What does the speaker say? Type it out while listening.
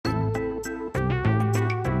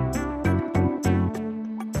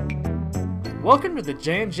Welcome to the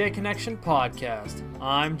J&J Connection podcast.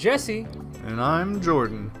 I'm Jesse. And I'm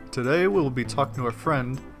Jordan. Today we'll be talking to our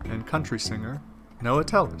friend and country singer, Noah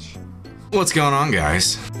Tellish. What's going on,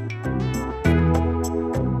 guys?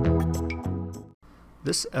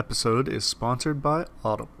 This episode is sponsored by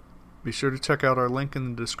Audible. Be sure to check out our link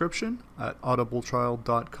in the description at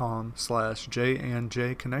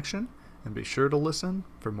audibletrial.com/J&J Connection, and be sure to listen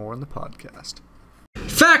for more in the podcast.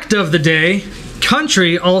 Fact of the day: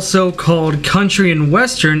 country, also called country and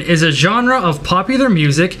western, is a genre of popular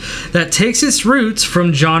music that takes its roots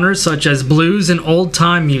from genres such as blues and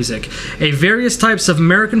old-time music, various types of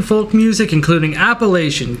American folk music including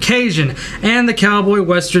Appalachian, Cajun, and the cowboy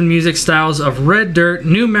western music styles of red dirt,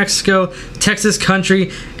 New Mexico, Texas country,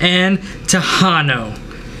 and Tejano.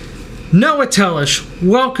 Noah Tellish,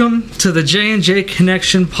 welcome to the J&J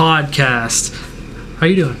Connection podcast. How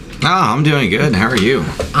you doing? Oh, I'm doing good. How are you?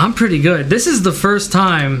 I'm pretty good. This is the first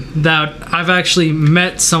time that I've actually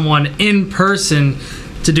met someone in person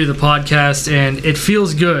to do the podcast, and it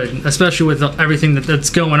feels good, especially with everything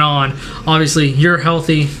that's going on. Obviously, you're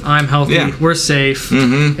healthy, I'm healthy, yeah. We're safe.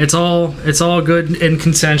 Mm-hmm. It's all good and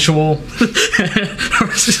consensual.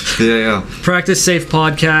 Yeah. Practice safe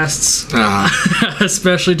podcasts,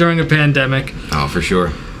 especially during a pandemic. Oh, for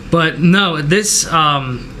sure. But no, this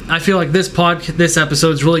I feel like this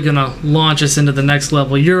episode is really gonna launch us into the next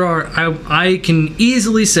level. I can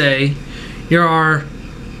easily say you're our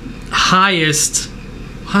highest.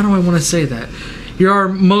 How do I want to say that? You're our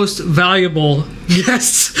most valuable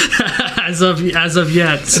guest as of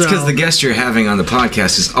yet. That's because the guest you're having on the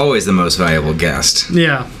podcast is always the most valuable guest.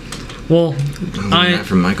 Yeah. Well,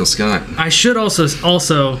 from Michael Scott. I should also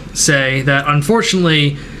say that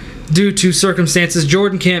unfortunately, due to circumstances,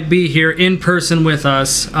 Jordan can't be here in person with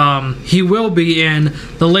us. He will be in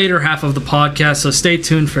the later half of the podcast, so stay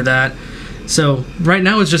tuned for that. So right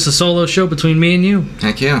now it's just a solo show between me and you.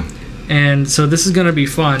 Heck yeah. And so this is going to be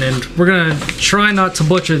fun, and we're going to try not to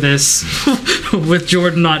butcher this with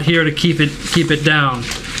Jordan not here to keep it down.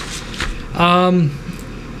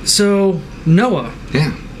 So Noah.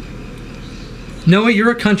 Yeah. Noah,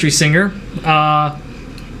 you're a country singer.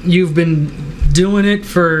 You've been doing it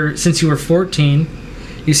since you were 14,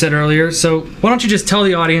 you said earlier. So why don't you just tell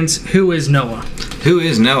the audience, who is Noah? Who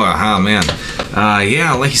is Noah? Oh man,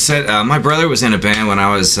 yeah, like you said, my brother was in a band when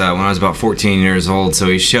I was about 14 years old. So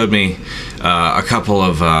he showed me a couple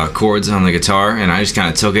of chords on the guitar, and I just kind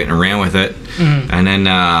of took it and ran with it. Mm-hmm. And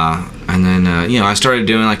then I started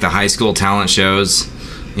doing like the high school talent shows,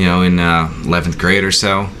 in 11th grade or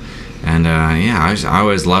so. And I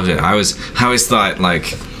always loved it. I always thought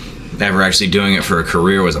like never actually doing it for a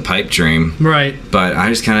career was a pipe dream. Right. But I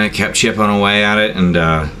just kind of kept chipping away at it, and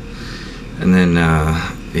then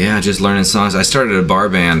just learning songs. I started a bar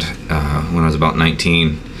band when I was about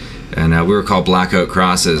 19, and we were called Black Oak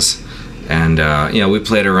Crosses, and we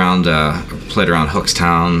played around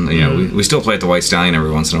Hookstown. We still play at the White Stallion every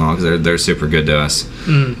once in a while because they're super good to us.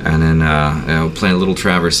 Mm. And then playing Little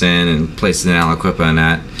Traverse Inn and places in Aliquippa and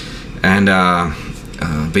that, and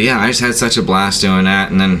but yeah, I just had such a blast doing that,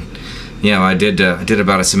 and then. I did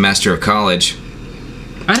about a semester of college.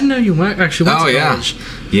 I didn't know you actually went to college.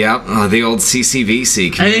 Yeah, the old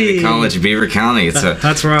CCVC, Community College of Beaver County. It's a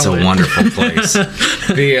wonderful place.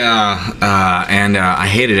 And I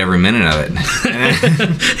hated every minute of it.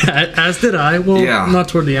 As did I. Well, yeah. Not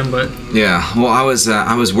toward the end, but yeah. Well, I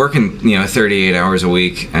was working 38 hours a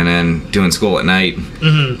week and then doing school at night.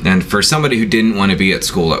 Mm-hmm. And for somebody who didn't want to be at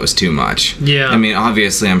school, that was too much. Yeah. I mean,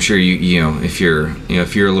 obviously, I'm sure if you're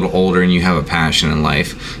a little older and you have a passion in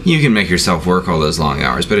life, you can make yourself work all those long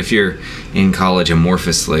hours. But if you're in college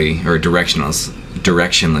amorphously or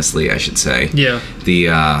directionlessly, I should say. Yeah.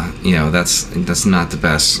 That's not the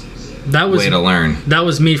best way to learn. That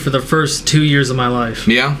was me for the first 2 years of my life.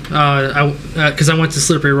 Yeah. Because I went to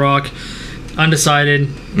Slippery Rock, undecided,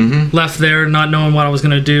 left there not knowing what I was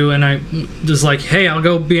going to do, and I was like, hey, I'll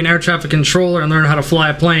go be an air traffic controller and learn how to fly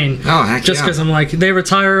a plane. Oh, heck just because I'm like, they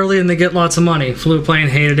retire early and they get lots of money. Flew a plane,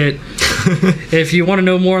 hated it. If you want to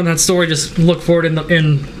know more on that story, just look for it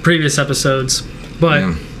in previous episodes. But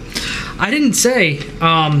yeah. I didn't say,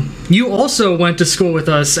 you also went to school with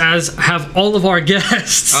us, as have all of our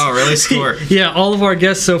guests. Oh, really? Score. Yeah, all of our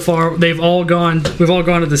guests so far, we've all gone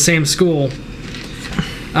to the same school.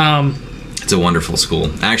 It's a wonderful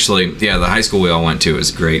school. Actually, yeah, the high school we all went to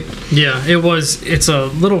is great. Yeah, it's a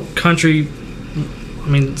little country,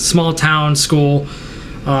 small town school.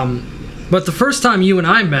 But the first time you and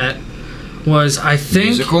I met was, I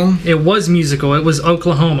think... Musical? It was musical. It was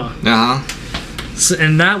Oklahoma. Uh-huh.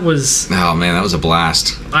 And that was... Oh, man, that was a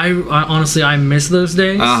blast. I honestly, I miss those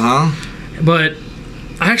days. Uh-huh. But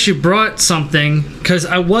I actually brought something because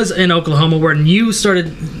I was in Oklahoma when you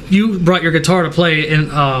brought your guitar to play in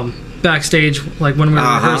backstage, like when we were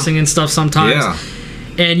rehearsing and stuff sometimes. Yeah.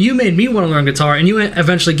 And you made me want to learn guitar, and you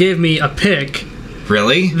eventually gave me a pick.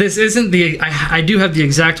 Really? This isn't I do have the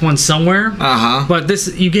exact one somewhere. But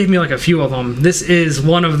you gave me like a few of them. This is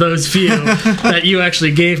one of those few that you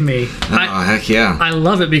actually gave me. Heck yeah. I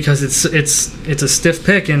love it because it's a stiff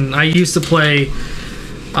pick, and I used to play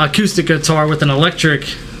acoustic guitar with an electric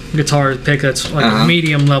guitar pick that's like a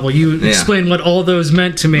medium level. You explained what all those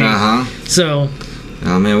meant to me. So.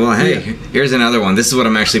 Oh man, well hey, here's another one. This is what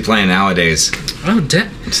I'm actually playing nowadays. Oh,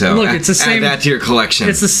 so look, it's the same. Add that to your collection.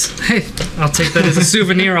 Hey, I'll take that as a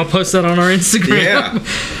souvenir. I'll post that on our Instagram.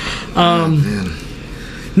 Yeah.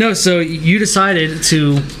 No, so you decided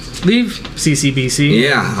to leave CCBC.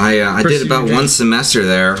 Yeah, I did about one semester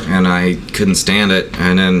there, and I couldn't stand it.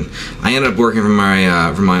 And then I ended up working for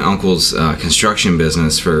my uncle's construction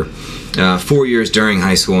business for 4 years during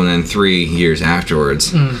high school, and then 3 years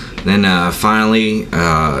afterwards. Then finally,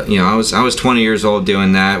 I was 20 years old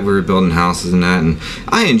doing that. We were building houses and that, and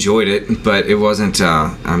I enjoyed it, but it wasn't.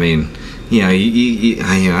 I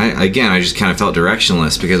just kind of felt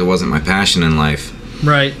directionless because it wasn't my passion in life.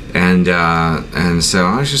 Right. And so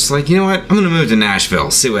I was just like, you know what? I'm gonna move to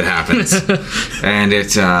Nashville, see what happens. And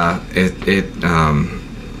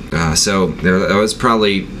so that was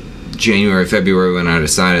probably January, February when I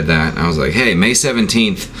decided that. I was like, hey, May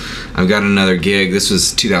 17th, I've got another gig. This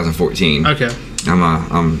was 2014. Okay.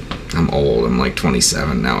 I'm old. I'm like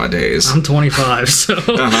 27 nowadays. I'm 25, so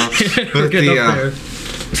we're getting up there.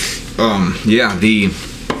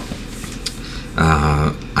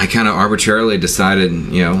 I kind of arbitrarily decided,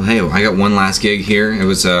 hey, I got one last gig here. It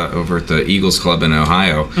was over at the Eagles Club in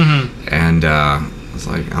Ohio, and I was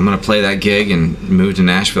like, I'm gonna play that gig and move to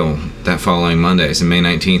Nashville that following Monday, so May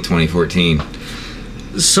 19th, 2014.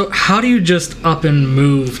 So how do you just up and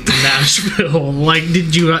move to Nashville? Like,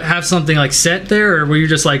 did you have something like set there, or were you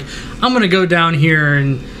just like, I'm gonna go down here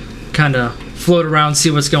and kind of float around, see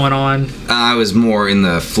what's going on? I was more in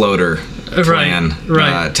the floater plan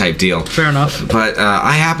type deal. Fair enough. But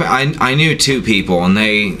I knew two people, and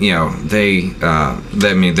they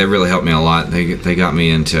really helped me a lot. They got me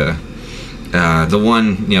into the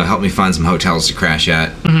one helped me find some hotels to crash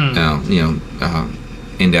at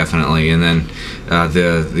indefinitely, and then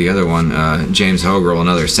the other one, James Hogrel,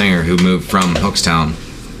 another singer who moved from Hookstown,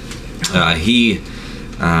 he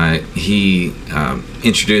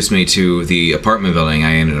introduced me to the apartment building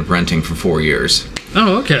I ended up renting for 4 years.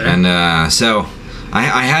 Oh, okay. And so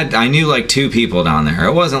I knew like two people down there.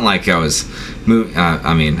 It wasn't like I was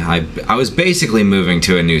I was basically moving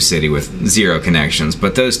to a new city with zero connections,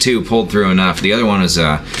 but those two pulled through enough. The other one was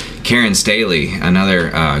Karen Staley,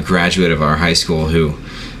 another graduate of our high school who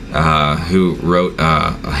wrote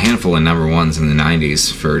a handful of number ones in the 90s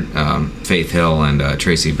for Faith Hill and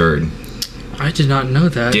Tracy Byrd. I did not know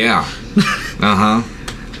that. Yeah.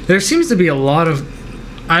 There seems to be a lot of,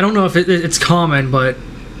 I don't know if it's common, but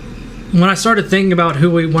when I started thinking about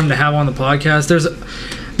who we wanted to have on the podcast,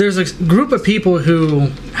 there's a group of people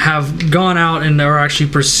who have gone out and are actually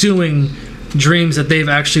pursuing dreams that they've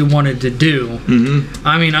actually wanted to do.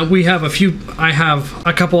 I mean, I have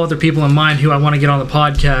a couple other people in mind who I want to get on the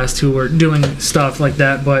podcast who are doing stuff like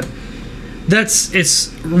that, but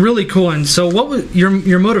it's really cool. And so what was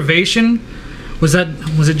your motivation? Was it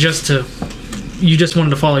just you just wanted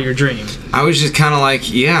to follow your dream? I was just kind of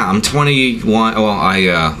like, yeah, I'm 21. Well,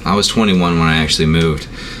 I was 21 when I actually moved.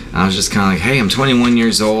 I was just kind of like, hey, I'm 21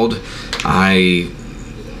 years old.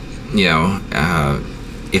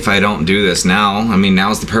 If I don't do this now, I mean,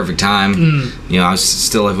 now's the perfect time. I was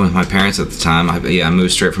still living with my parents at the time. I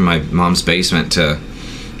moved straight from my mom's basement to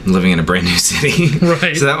living in a brand new city.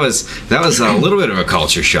 Right. So that was a little bit of a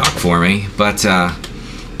culture shock for me. But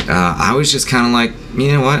I was just kind of like,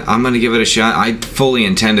 you know what? I'm going to give it a shot. I fully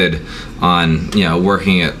intended on,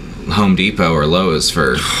 working at Home Depot or Lowe's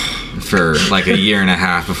for like a year and a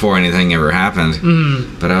half before anything ever happened.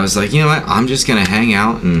 But I was like, you know what? I'm just going to hang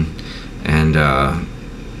out and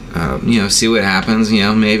see what happens.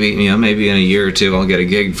 Maybe in a year or two I'll get a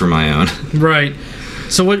gig for my own. Right.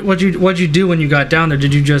 So what'd you do when you got down there?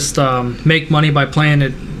 Did you just make money by playing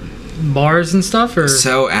at bars and stuff, or?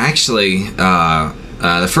 So actually,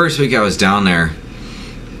 the first week I was down there,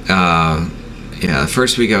 I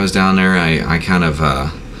kind of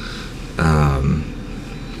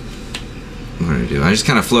what did I do? I just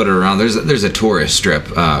kind of floated around. There's a tourist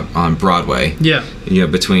strip on Broadway. Yeah.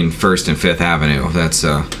 Between 1st and 5th Avenue. That's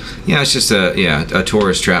it's just a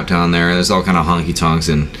tourist trap down there. There's all kind of honky tonks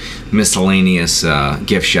and miscellaneous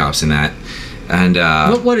gift shops and that. And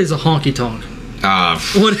what is a honky tonk?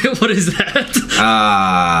 What is that?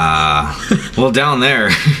 Well, down there,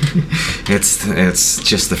 it's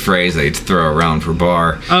just the phrase they throw around for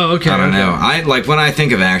bar. Oh, okay. I don't know. I like when I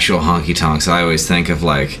think of actual honky tonks, I always think of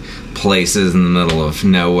like places in the middle of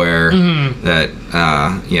nowhere that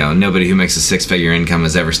nobody who makes a six-figure income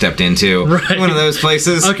has ever stepped into. Right. One of those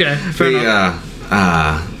places. Okay. Fair enough.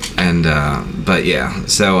 But yeah,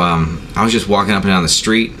 so I was just walking up and down the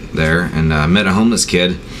street there and met a homeless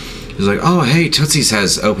kid. He was like, "Oh, hey, Tootsie's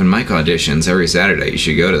has open mic auditions every Saturday. You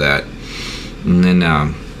should go to that." And then,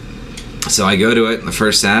 so I go to it the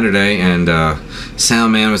first Saturday, and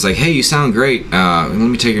sound man was like, "Hey, you sound great. Let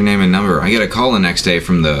me take your name and number." I get a call the next day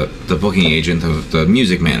from the booking agent, the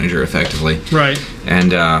music manager, effectively. Right.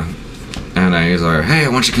 And I was like, "Hey, I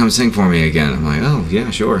want you to come sing for me again." I'm like, "Oh, yeah,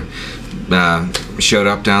 sure." Showed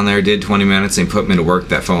up down there, did 20 minutes, and put me to work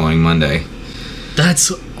that following Monday. That's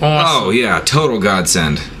awesome. Oh, yeah, total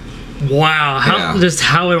godsend. Wow. Just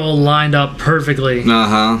how it all lined up perfectly.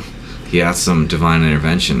 Uh-huh. Yeah, that's some divine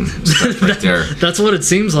intervention stuff right there. That's what it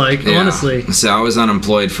seems like, honestly. So I was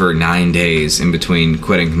unemployed for 9 days in between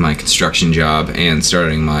quitting my construction job and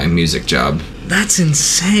starting my music job. That's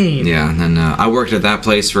insane. Yeah, and then I worked at that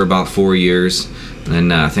place for about 4 years,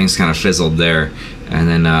 and then things kind of fizzled there. And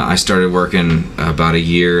then I started working about a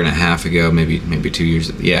year and a half ago, maybe 2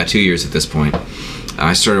 years. Yeah, 2 years at this point.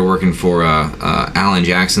 I started working for Alan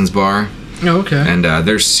Jackson's bar. Oh, okay. And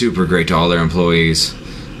they're super great to all their employees.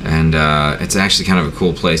 And it's actually kind of a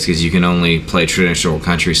cool place because you can only play traditional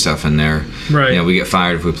country stuff in there. Right. You know, we get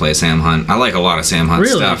fired if we play Sam Hunt. I like a lot of Sam Hunt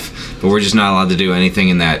stuff, but we're just not allowed to do anything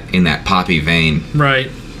in that poppy vein. Right.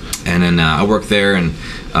 And then I work there in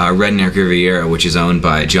Redneck Riviera, which is owned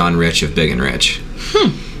by John Rich of Big and Rich.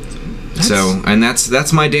 So, and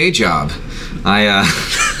that's my day job. I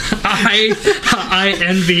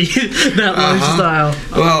envy that lifestyle.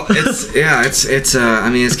 Well, it's I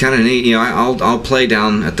mean, it's kind of neat. You know, I'll play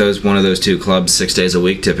down at one of those two clubs 6 days a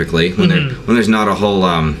week typically when there's not a whole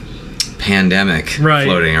pandemic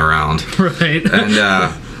floating around. Right. And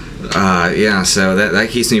so that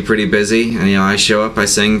keeps me pretty busy. And I show up, I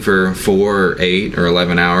sing for 4 or 8 or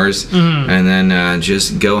 11 hours, and then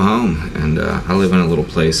just go home. And I live in a little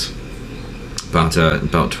place about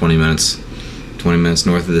 20 minutes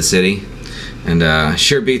north of the city, and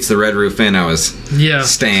sure beats the Red Roof Inn I was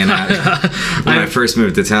staying at when I first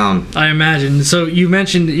moved to town. I imagine. So you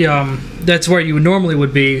mentioned that's where you normally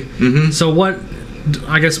would be. So what?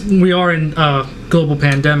 I guess we are in global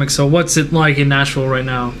pandemic. So what's it like in Nashville right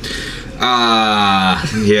now?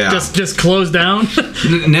 Yeah. Just closed down.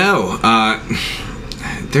 No.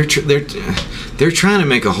 They're trying to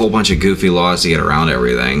make a whole bunch of goofy laws to get around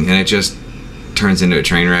everything, and it just turns into a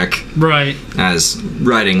train wreck. Right. As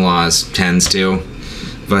writing laws tends to.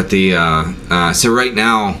 But so right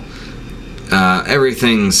now,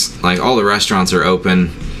 everything's like all the restaurants are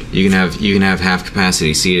open. You can have half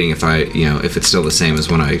capacity seating if it's still the same as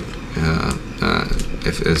when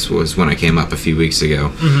if this was when I came up a few weeks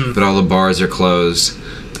ago. But all the bars are closed.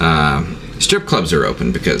 Strip clubs are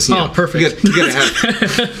open because perfect. You gotta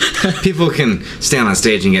have people can stand on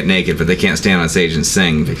stage and get naked, but they can't stand on stage and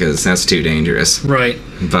sing because that's too dangerous. Right.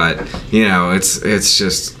 But it's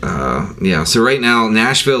just So right now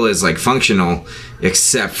Nashville is like functional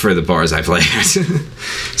except for the bars I play at.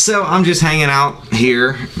 So I'm just hanging out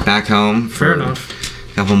here back home for a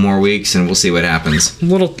couple more weeks, and we'll see what happens.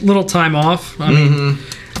 Little time off. I mean,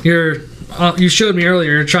 you showed me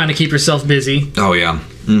earlier you're trying to keep yourself busy. Oh yeah.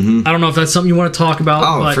 I don't know if that's something you want to talk about.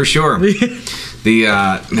 Oh, but for sure.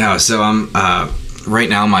 So I'm right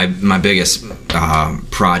now my biggest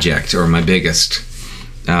project or my biggest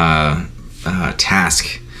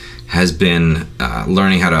task has been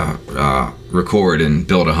learning how to record and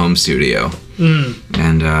build a home studio.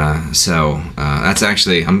 And so that's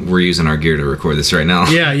actually we're using our gear to record this right now.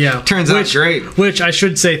 Yeah. Turns out great. Which I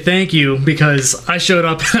should say thank you, because I showed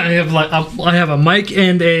up and I have a mic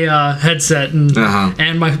and a headset and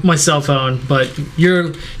my cell phone, but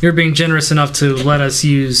you're being generous enough to let us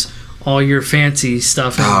use all your fancy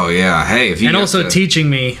stuff. Oh yeah, hey, if you and also teaching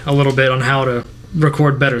me a little bit on how to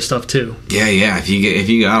record better stuff too. Yeah. If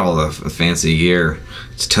you got all the fancy gear,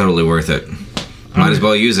 it's totally worth it. Might as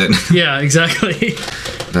well use it. Yeah, exactly.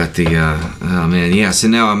 But so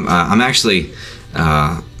now I'm actually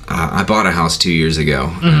I bought a house 2 years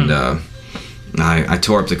ago, and I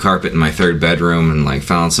tore up the carpet in my third bedroom and like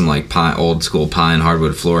found some like old school pine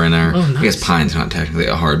hardwood floor in there. Oh, nice. I guess pine's not technically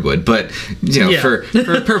a hardwood, but for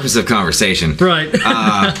purpose of conversation, right?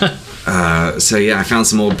 So yeah, I found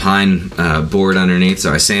some old pine board underneath,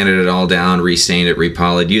 so I sanded it all down, restained it,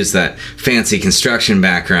 repolished, used that fancy construction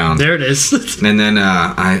background. There it is. And then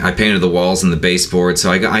I painted the walls and the baseboard,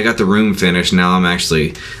 so I got the room finished. Now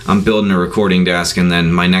I'm building a recording desk, and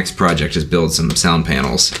then my next project is build some sound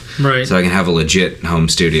panels. Right. So I can have a legit home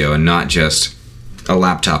studio and not just a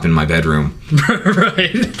laptop in my bedroom.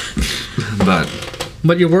 Right.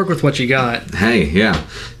 But you work with what you got. Hey, yeah.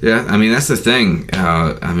 I mean, that's the thing.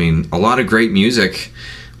 I mean, a lot of great music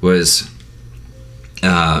was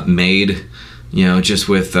made, just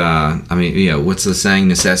with. I mean, what's the saying?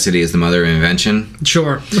 Necessity is the mother of invention.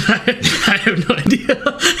 Sure. I have no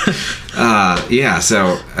idea. Yeah.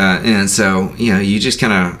 So you just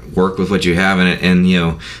kind of work with what you have in it, and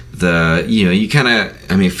you kind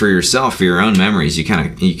of. I mean, for yourself, for your own memories, you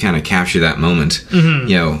kind of capture that moment.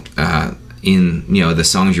 Mm-hmm. In the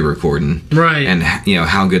songs you're recording, right, and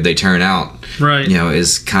how good they turn out, right,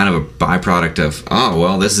 is kind of a byproduct of, oh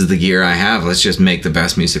well, this is the gear I have, let's just make the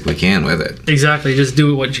best music we can with it. Exactly, just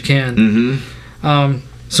do what you can. Mm-hmm.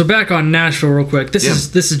 So back on Nashville real quick. This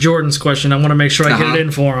is Jordan's question. I want to make sure I get it in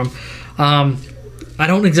for him. I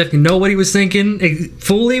don't exactly know what he was thinking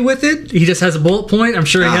fully with it. He just has a bullet point. I'm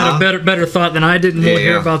sure he had a better thought than I did, and we'll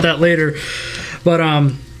hear about that later. But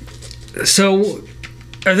so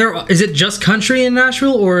is it just country in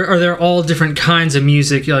Nashville, or are there all different kinds of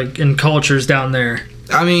music and cultures down there?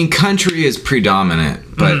 I mean, country is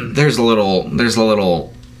predominant, but there's a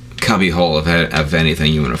little cubby hole of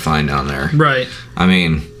anything you want to find down there. Right. I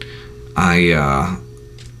mean,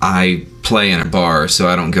 I play in a bar, so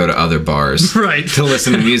I don't go to other bars right. to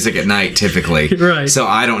listen to music at night typally. Right. So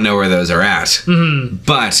I don't know where those are at. Mm-hmm.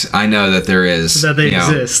 But I know that there is. That they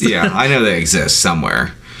exist. Yeah, I know they exist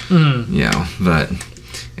somewhere. Mm-hmm. But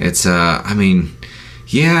it's, I mean,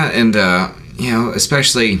 yeah, and,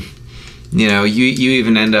 especially, you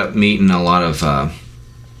even end up meeting a lot of,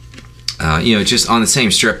 just on the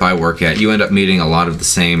same strip I work at, you end up meeting a lot of the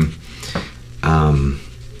same,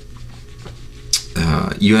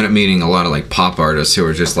 you end up meeting a lot of like pop artists who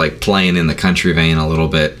are just like playing in the country vein a little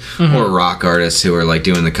bit, mm-hmm. or rock artists who are like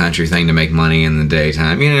doing the country thing to make money in the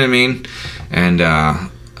daytime. You know what I mean? And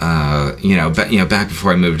back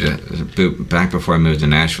before I moved to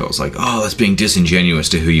Nashville, it's like, oh, that's being disingenuous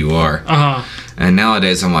to who you are. Uh-huh. And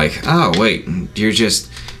nowadays, I'm like, oh wait, you're just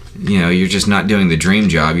not doing the dream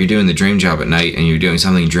job. You're doing the dream job at night, and you're doing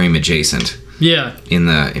something dream adjacent. Yeah.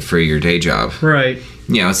 For your day job. Right.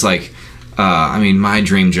 It's like. I mean, my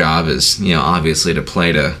dream job is, obviously to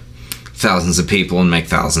play to thousands of people and make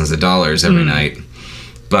thousands of dollars every night.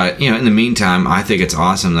 But, in the meantime, I think it's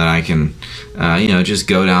awesome that I can, just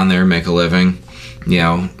go down there, make a living,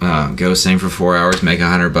 go sing for 4 hours, make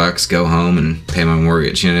 $100, go home and pay my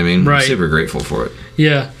mortgage. You know what I mean? Right. I'm super grateful for it.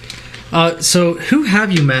 Yeah. So who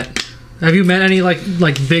have you met? Have you met any like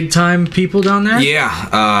big time people down there?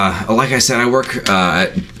 Yeah. Like I said, I work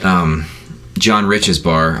at John Rich's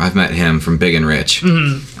bar. I've met him from Big and Rich,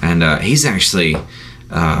 mm-hmm. and he's actually,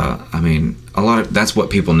 that's what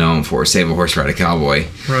people know him for: save a horse, ride a cowboy.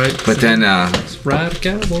 Right. But then, ride a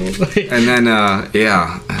cowboy. And then,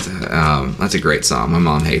 that's a great song. My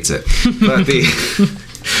mom hates it, but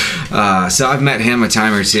so I've met him a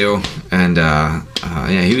time or two, and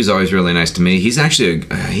he was always really nice to me. He's actually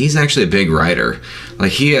a big writer.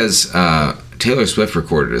 Like he has Taylor Swift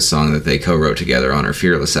recorded a song that they co-wrote together on her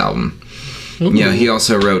Fearless album. Ooh. He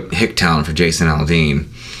also wrote Hicktown for Jason Aldean.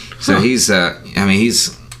 So he's as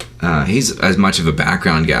much of a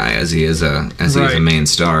background guy as he is he is a main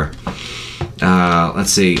star.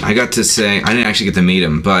 Let's see. I didn't actually get to meet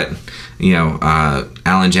him, but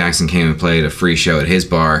Alan Jackson came and played a free show at his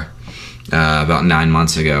bar about 9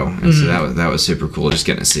 months ago, and so that was super cool, just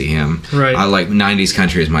getting to see him. Right. I like 90s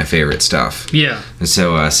country is my favorite stuff. Yeah. And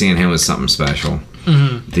so seeing him was something special.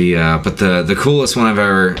 Mm-hmm. But the coolest one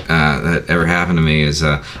that ever happened to me is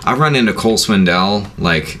I've run into Cole Swindell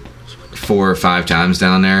like 4 or 5 times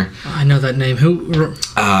down there. I know that name. Who?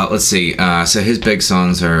 Let's see. So his big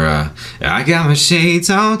songs are I got my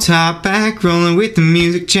shades on, top back, rolling with the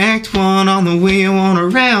music checked, one on the wheel, one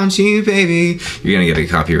around you, baby. You're gonna get a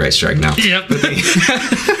copyright strike now. Yep.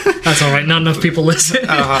 That's all right. Not enough people listen.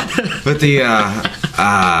 But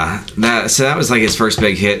that was like his first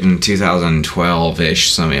big hit in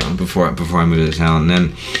 2012-ish. So before I moved to town. And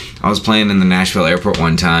then I was playing in the Nashville airport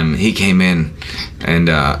one time. He came in and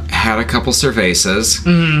had a couple cervezas,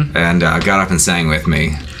 mm-hmm. and got up and sang with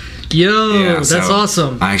me. Yo, that's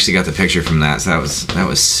awesome. I actually got the picture from that. So that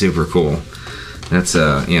was super cool. That's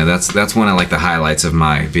that's one of like the highlights of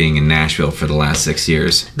my being in Nashville for the last 6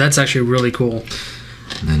 years. That's actually really cool.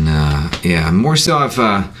 And more so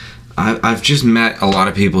I've just met a lot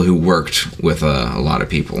of people who worked with a lot of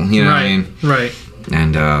people. You know what I mean? Right.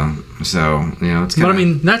 And so it's kind But I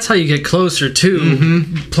mean, that's how you get closer to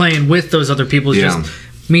playing with those other people. Yeah. Just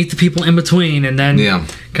meet the people in between, and then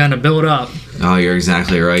kind of build up. Oh, you're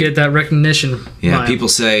exactly right. Get that recognition. Yeah, vibe. people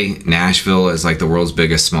say Nashville is like the world's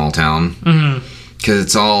biggest small town because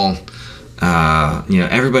it's all.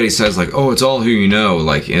 Everybody says like, oh, it's all who you know,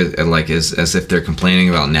 like as if they're complaining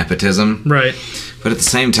about nepotism. Right. But at the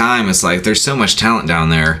same time, it's like there's so much talent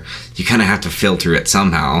down there, you kind of have to filter it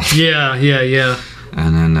somehow. Yeah.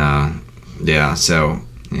 And then, so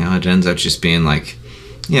it ends up just being like,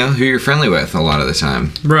 who you're friendly with a lot of the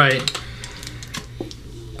time. Right.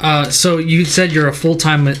 So you said you're a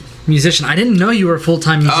full-time musician. I didn't know you were a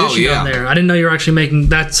full-time musician down there. I didn't know you were actually making.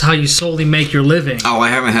 That's how you solely make your living. Oh, I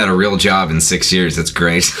haven't had a real job in 6 years. That's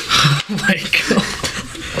great. Oh my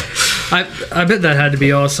god. I bet that had to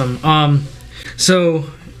be awesome. So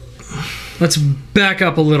let's back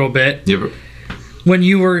up a little bit. Yep. When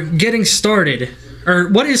you were getting started, or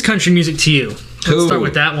what is country music to you? Let's start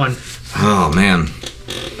with that one. Oh man.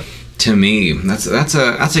 To me, that's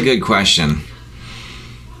a good question.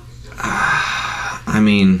 I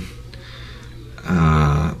mean,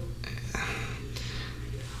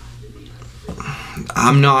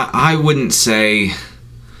 I wouldn't say,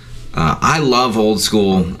 I love old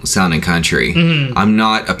school sounding country. I'm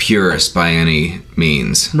not a purist by any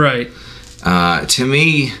means. Right. To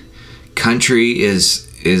me, country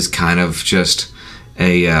is kind of just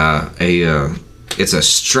it's a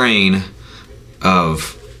strain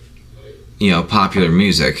of popular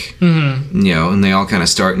music, and they all kind of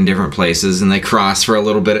start in different places and they cross for a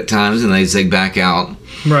little bit at times and they zig back out.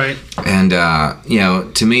 Right. And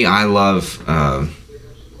to me, I love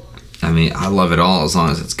it all as long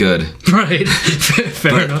as it's good. Right.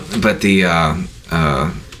 Fair enough. But the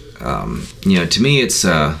to me, it's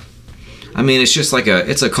just like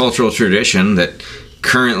it's a cultural tradition that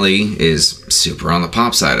currently is super on the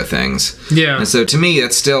pop side of things. Yeah. And so to me,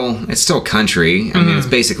 it's still country. I mean, it's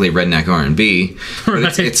basically redneck R&B, but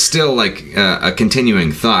Right. it's still like a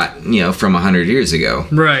continuing thought, from 100 years ago.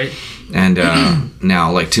 Right. And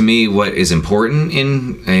now, like, to me, what is important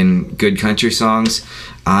in good country songs,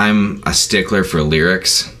 I'm a stickler for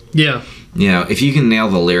lyrics. Yeah. If you can nail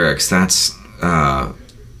the lyrics, that's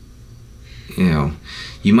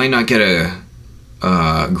you might not get a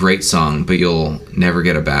great song, but you'll never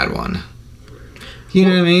get a bad one. You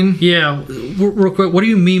know what I mean? Yeah. Real quick, what do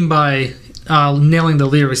you mean by nailing the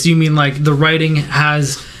lyrics? Do you mean like the writing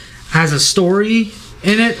has a story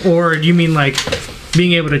in it, or do you mean like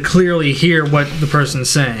being able to clearly hear what the person's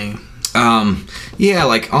saying? Yeah,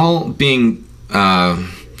 like all being well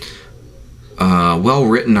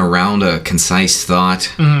written around a concise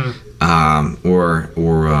thought,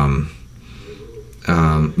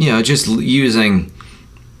 just using,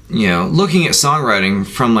 looking at songwriting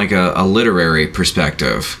from like a literary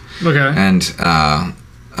perspective. Okay. And I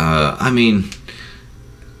mean,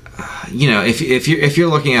 if you're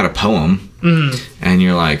looking at a poem and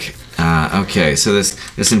you're like, okay, so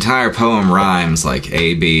this entire poem rhymes like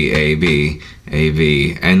A B A B A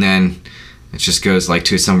B, and then it just goes like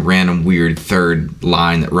to some random weird third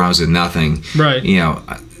line that rhymes with nothing. Right.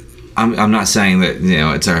 I'm not saying that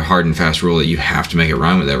it's a hard and fast rule that you have to make it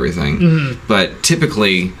rhyme with everything, but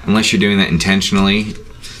typically, unless you're doing that intentionally,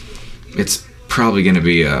 it's probably going to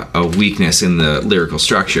be a weakness in the lyrical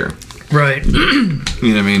structure. Right. You know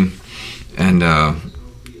what I mean? And I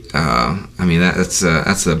mean that's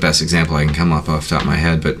the best example I can come up off the top of my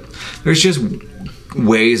head. But there's just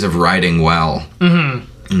ways of writing well.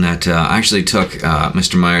 And that I actually took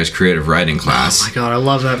Mr. Myers' creative writing class. Oh my god, I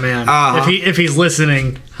love that man. Uh-huh. If he's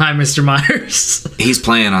listening, hi, Mr. Myers. He's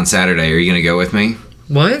playing on Saturday. Are you gonna go with me?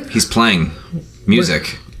 What? He's playing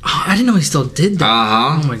music. Oh, I didn't know he still did that.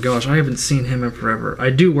 Uh-huh. Oh my gosh, I haven't seen him in forever.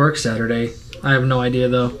 I do work Saturday. I have no idea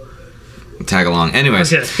though. Tag along.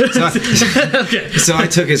 Anyways, Okay. okay. So I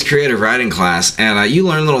took his creative writing class, and you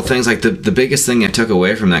learn little things. Like the biggest thing I took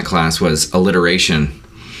away from that class was alliteration.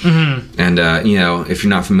 And if you're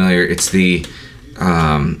not familiar, it's it's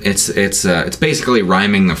basically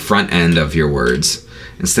rhyming the front end of your words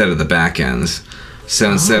instead of the back ends. So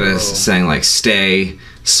instead of saying like stay,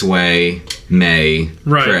 sway, may,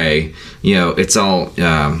 Right. pray, it's all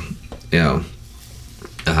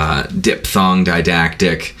diphthong,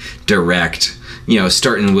 didactic, direct.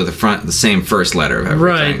 Starting with the same first letter of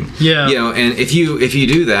everything. Right. Yeah. And if you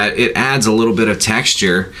do that, it adds a little bit of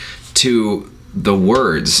texture to the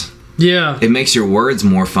words. Yeah. It makes your words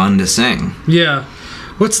more fun to sing. Yeah.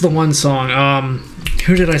 What's the one song?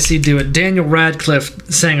 Who did I see do it? Daniel Radcliffe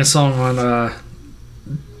sang a song on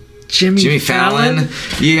Jimmy Fallon.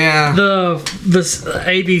 Yeah. The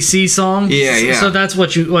ABC song. Yeah. So that's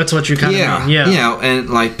what you kind of mean. Yeah. You know, and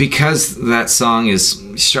like because that song is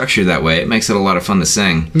structured that way, it makes it a lot of fun to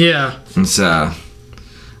sing. Yeah. It's you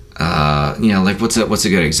know, like what's a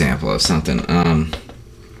good example of something?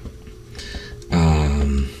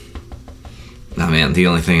 Oh man, the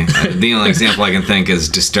only example I can think is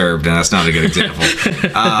Disturbed, and that's not a good example.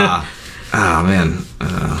 Oh man.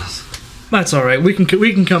 That's all right. We can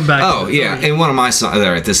come back. Oh yeah, in one of my songs. All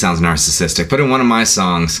right, this sounds narcissistic, but in one of my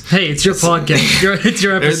songs. Hey, it's your podcast. It's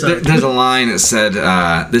your episode. There's a line that said,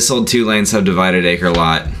 "This old 2-lane subdivided acre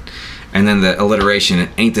lot," and then the alliteration,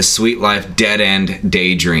 "Ain't the sweet life dead end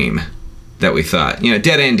daydream that we thought." You know,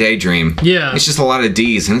 dead end daydream. Yeah. It's just a lot of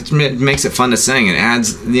D's, and it makes it fun to sing. It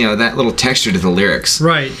adds, you know, that little texture to the lyrics.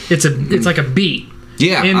 Right. It's like a beat.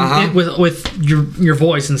 Yeah. With your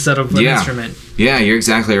voice instead of an instrument. Yeah, you're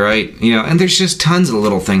exactly right. You know, and there's just tons of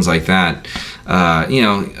little things like that. You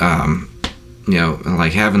know,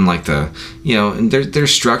 like having like the, you know, and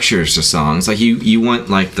there's structures to songs. Like you want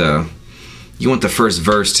like you want the first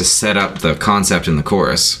verse to set up the concept in the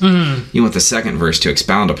chorus. Mm-hmm. You want the second verse to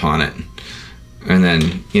expound upon it, and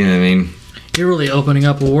then you know what I mean. You're really opening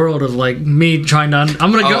up a world of like me trying to.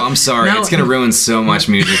 I'm gonna go. Oh, I'm sorry. It's gonna ruin so much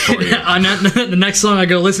music for you. The next song I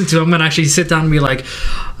go listen to, I'm gonna actually sit down and be like,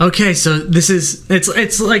 okay, so this is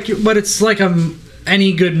it's like, but it's like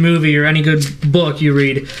any good movie or any good book you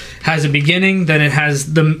read has a beginning, then it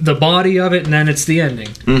has the body of it, and then it's the ending.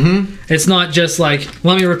 Mm-hmm. It's not just like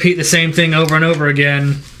let me repeat the same thing over and over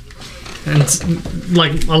again, and it's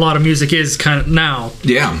like a lot of music is kind of now.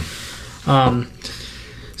 Yeah.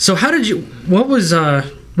 So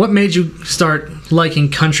what made you start liking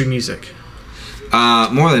country music?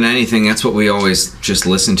 More than anything, that's what we always just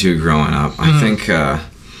listened to growing up. I think, I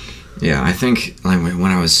think like when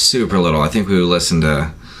I was super little, I think we would listen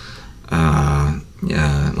to,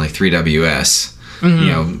 like 3WS, you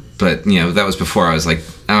know, but you know, that was before I was like,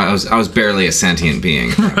 I was barely a sentient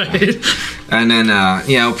being. Right. And then,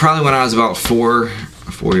 you know, probably when I was about 4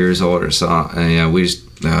 years old or so, you know, we just,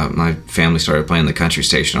 my family started playing the country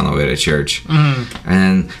station on the way to church.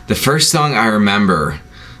 And the first song I remember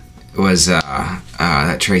was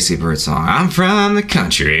that Tracy Byrd song, "I'm from the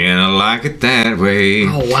country and I like it that way."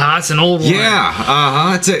 Oh wow, that's an old one.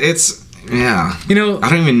 Yeah, it's you know, I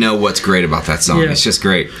don't even know what's great about that song. It's just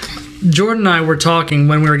great. Jordan and I were talking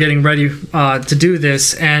when we were getting ready to do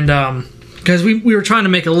this, and because we were trying to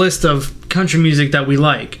make a list of country music that we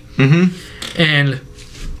like. And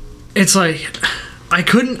it's like I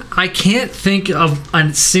can't think of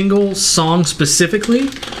a single song specifically,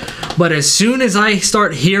 but as soon as I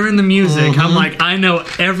start hearing the music, I'm like, I know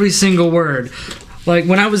every single word. Like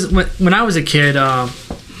when I was a kid,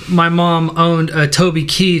 my mom owned a Toby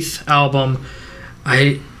Keith album.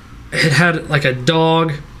 It had like a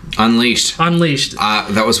dog. Unleashed.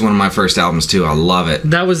 That was one of my first albums too. I love it.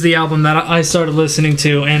 That was the album that I started listening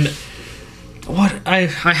to, and what I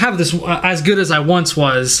have this As Good As I Once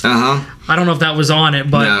Was. I don't know if that was on it,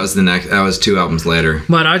 but no, that was the next. That was 2 albums later.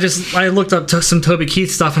 But I looked up some Toby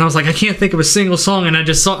Keith stuff, and I was like, I can't think of a single song, and I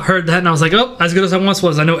just heard that, and I was like, oh, As Good As I Once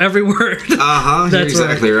Was. I know every word. You're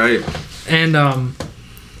exactly right. And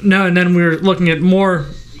and then we were looking at more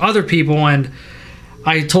other people, and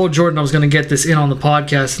I told Jordan I was going to get this in on the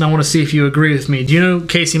podcast, and I want to see if you agree with me. Do you know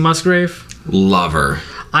Casey Musgrave? Love her.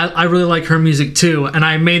 I really like her music too, and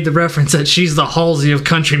I made the reference that she's the Halsey of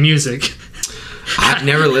country music. I've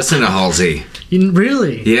never listened to Halsey.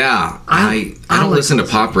 Really? Yeah. I don't listen to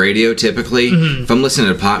pop radio typically. If I'm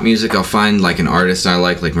listening to pop music, I'll find like an artist I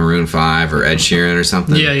like Maroon 5 or Ed Sheeran or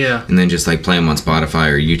something. Yeah. And then just like play them on Spotify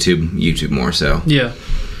or YouTube more so. Yeah.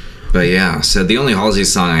 But yeah, so the only Halsey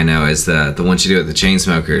song I know is the one she did with the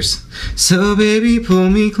Chainsmokers. So baby, pull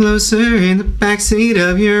me closer in the backseat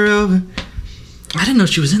of your Rover. I didn't know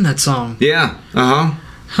she was in that song. Yeah. Huh.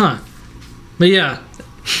 But yeah.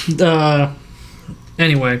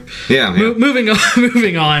 Anyway. Yeah. Moving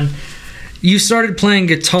on. You started playing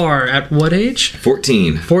guitar at what age?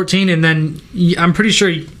 14. 14, and then I'm pretty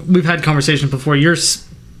sure we've had conversations before. You're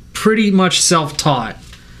pretty much self-taught.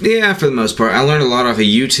 Yeah, for the most part. I learned a lot off of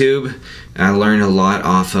YouTube. I learned a lot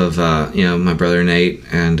off of my brother Nate,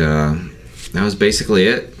 and that was basically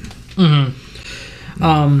it.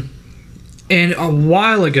 And a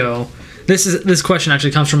while ago, this question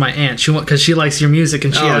actually comes from my aunt. Because she likes your music,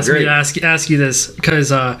 and she asked me to ask you this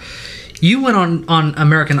because you went on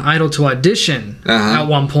American Idol to audition at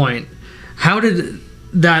one point. How did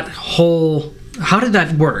that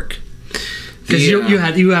work? Because you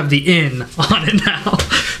have the in on it now.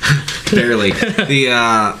 Barely.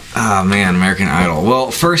 American Idol.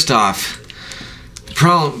 Well, first off,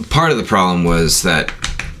 part of the problem was that,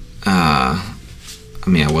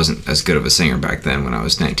 I wasn't as good of a singer back then when I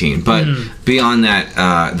was 19. But beyond that,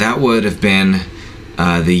 that would have been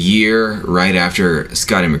the year right after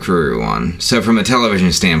Scotty McCreery won. So from a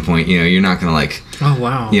television standpoint, you're not going to oh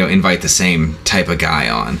wow, invite the same type of guy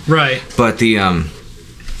on. Right. But the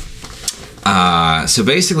so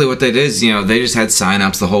basically what they did is, they just had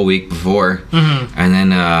sign-ups the whole week before. And then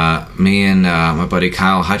me and my buddy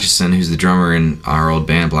Kyle Hutchison, who's the drummer in our old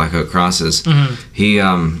band Black Oak Crosses, he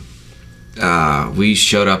we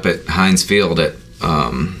showed up at Heinz Field at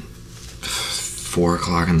 4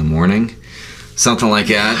 o'clock in the morning, something like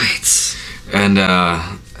that. Right. And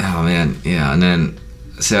oh man, yeah. And then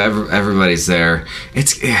so everybody's there.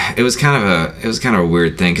 It was kind of a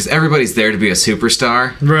weird thing because everybody's there to be a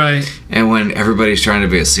superstar, right? And when everybody's trying to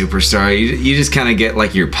be a superstar, you just kind of get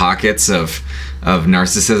like your pockets of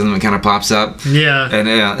narcissism that kind of pops up. Yeah.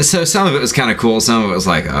 And so some of it was kind of cool. Some of it was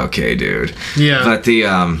like, okay, dude. Yeah. But the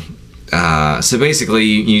so basically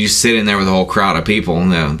you just sit in there with a whole crowd of people.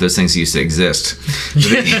 No, those things used to exist.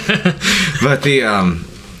 But the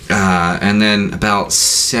and then about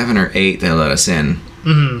 7 or 8 they let us in.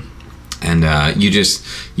 And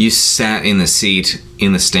you sat in the seat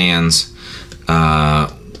in the stands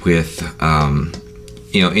with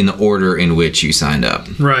in the order in which you signed up.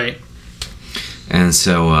 Right. And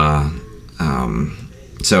so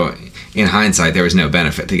so in hindsight there was no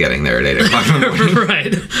benefit to getting there at 8 o'clock in the morning.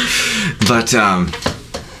 Right. But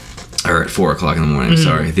or at 4 o'clock in the morning,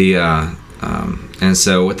 sorry. The and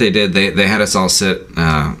so what they did, they had us all sit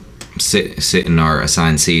in our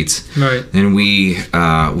assigned seats. Right. And we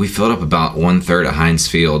filled up about 1/3 of Heinz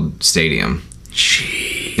Field Stadium.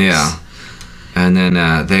 Jeez. Yeah. And then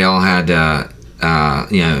they all had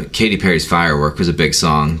Katy Perry's Firework was a big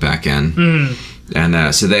song back in.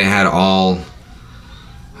 And so they had all,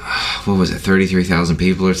 what was it, 33,000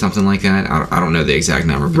 people or something like that? I don't know the exact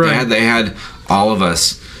number, but right. they had all of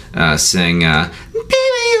us sing Baby,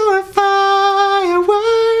 You're a Firework.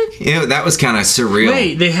 That was kind of surreal.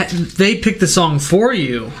 Wait, they picked the song for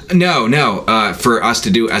you? No, for us to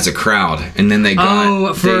do as a crowd, and then they got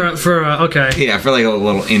okay. Yeah, for like a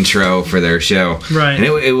little intro for their show. Right. And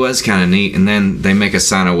it was kind of neat. And then they make us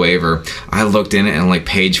sign a waiver. I looked in it, and like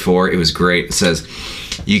page 4, it was great. It says,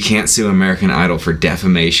 "You can't sue American Idol for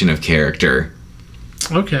defamation of character."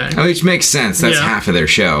 Okay. Which makes sense. That's half of their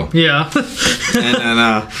show. Yeah. And then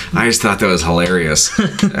I just thought that was hilarious.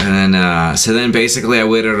 And then so then basically I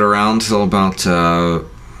waited around till about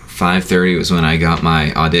 5:30 was when I got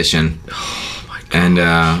my audition. Oh my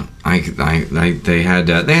God. And they had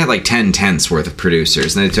like 10 tents worth of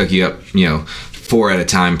producers, and they took you up 4 at a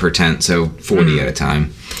time per tent, so 40 at a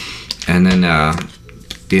time. And then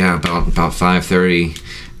about 5:30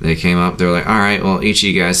 they came up. They were like, all right, well, each of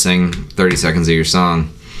you guys sing 30 seconds of your song.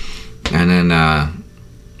 And then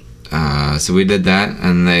so we did that,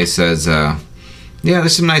 and they says,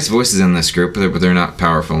 there's some nice voices in this group, but they're not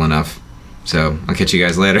powerful enough, so I'll catch you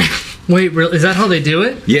guys later. Wait, really? Is that how they do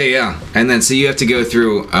it? Yeah. And then so you have to go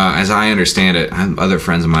through, as I understand it, other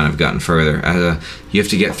friends of mine have gotten further, you have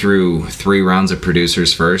to get through 3 rounds of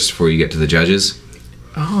producers first before you get to the judges.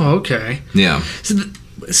 Oh, okay. Yeah.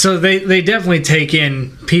 So they definitely take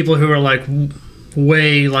in people who are like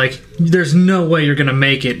way like there's no way you're gonna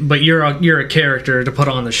make it, but you're a character to put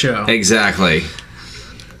on the show. Exactly.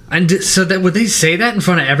 And so that would they say that in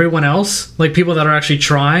front of everyone else, like people that are actually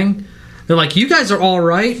trying? They're like, you guys are all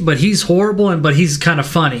right, but he's horrible, but he's kind of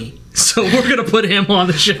funny. So we're gonna put him on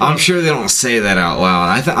the show. I'm sure they don't say that out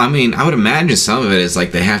loud. I would imagine some of it is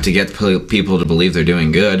like they have to get people to believe they're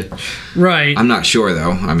doing good. Right. I'm not sure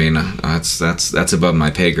though. I mean, that's above my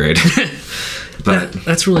pay grade. But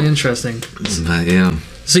that's really interesting. But yeah.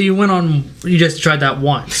 So you just tried that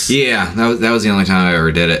once. Yeah, that was the only time I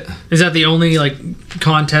ever did it. Is that the only like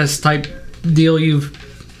contest type deal you've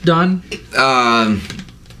done? I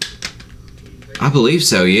believe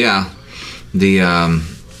so. Yeah.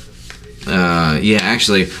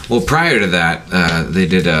 Actually, well, prior to that, they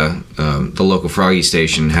did the local Froggy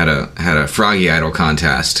station had a Froggy Idol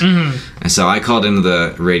contest, and so I called into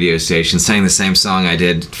the radio station, sang the same song I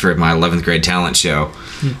did for my 11th grade talent show,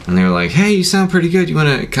 and they were like, "Hey, you sound pretty good. You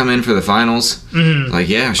want to come in for the finals?" Like,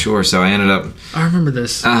 yeah, sure. So I ended up. I remember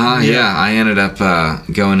this. Yeah, I ended up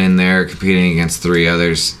going in there, competing against 3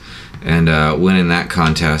 others, and winning that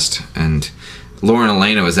contest. And Lauren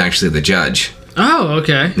Elena was actually the judge. Oh,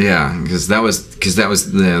 okay. Yeah, because that was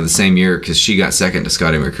the same year, because she got second to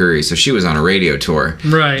Scotty McCreery, so she was on a radio tour.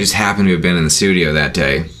 Right. Just happened to have been in the studio that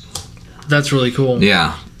day. That's really cool.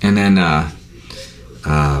 Yeah, and then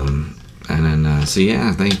so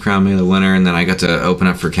yeah, they crowned me the winner, and then I got to open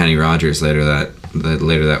up for Kenny Rogers later that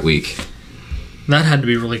later that week. That had to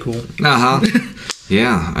be really cool.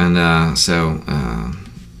 Yeah, and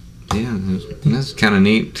yeah, that's kind of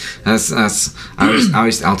neat.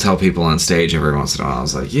 I'll tell people on stage every once in a while. I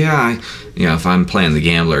was like, yeah, if I'm playing the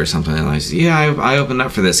Gambler or something, I say, yeah, I opened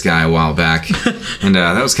up for this guy a while back, and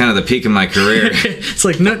that was kind of the peak of my career. It's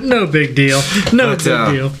like no big deal, big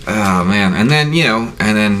deal. Oh man, and then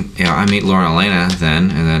I meet Lauren Elena then,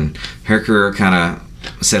 and then her career kind of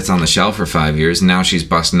sits on the shelf for 5 years, and now she's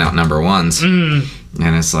busting out number ones.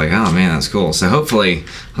 And it's like, oh man, that's cool. So hopefully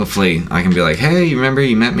I can be like, hey, you remember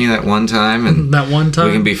you met me that one time, and that one time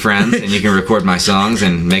we can be friends, and you can record my songs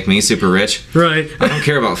and make me super rich. Right. I don't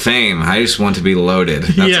care about fame. I just want to be loaded.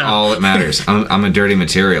 That's all that matters. I'm a dirty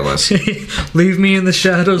materialist. Leave me in the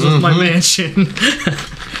shadows of my mansion.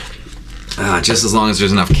 Just as long as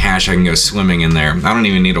there's enough cash, I can go swimming in there. I don't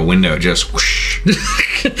even need a window. Just whoosh.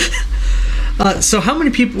 So how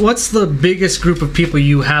many people, what's the biggest group of people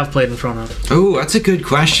you have played in front of? Oh, that's a good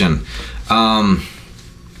question. Maybe,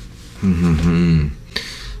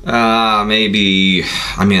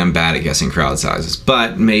 I'm bad at guessing crowd sizes,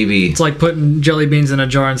 but maybe... It's like putting jelly beans in a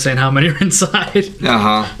jar and saying how many are inside.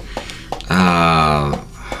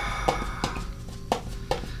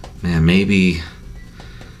 Man, maybe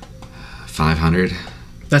 500.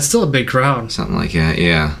 That's still a big crowd. Something like that,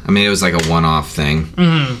 yeah. It was like a one-off thing.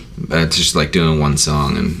 It's just like doing one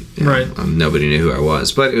song, and nobody knew who I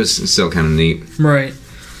was, but it was still kind of neat. Right.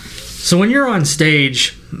 So when you're on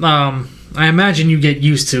stage, I imagine you get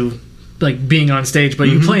used to like being on stage, but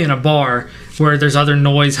you play in a bar where there's other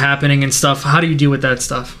noise happening and stuff. How do you deal with that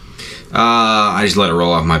stuff? I just let it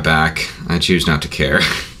roll off my back. I choose not to care.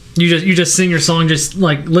 You just sing your song, just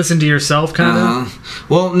like listen to yourself, kind of.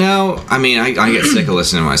 Well, no, I get sick of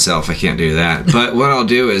listening to myself. I can't do that. But what I'll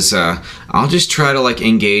do is I'll just try to like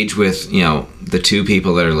engage with the two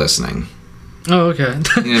people that are listening. Oh, okay.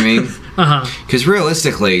 You know what I mean? Because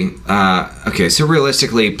realistically,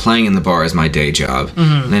 playing in the bar is my day job,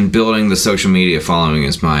 and then building the social media following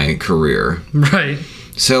is my career. Right.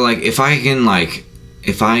 So like if I can I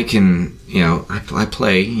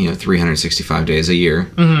play 365 days a year,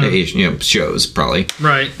 shows probably,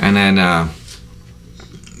 right, and then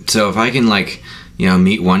so if I can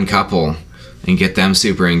meet one couple and get them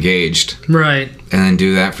super engaged, right, and then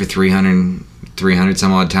do that for 300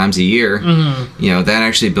 some odd times a year, that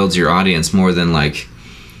actually builds your audience more than like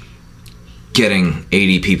getting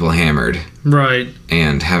 80 people hammered, right,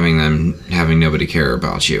 and having nobody care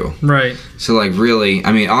about you, right. So like really,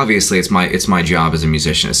 obviously it's my job as a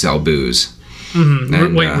musician to sell booze.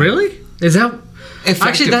 And, wait, really? Is that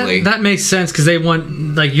effectively? Actually, that makes sense because they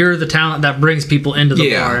want you're the talent that brings people into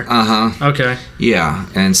the bar. Okay. Yeah,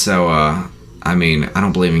 and so I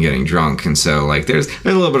don't believe in getting drunk, and so like there's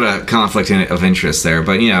a little bit of conflict of interest there,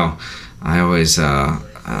 but I always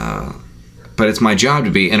but it's my job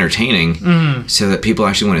to be entertaining, so that people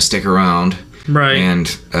actually want to stick around, right? And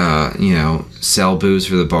sell booze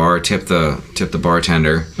for the bar, tip the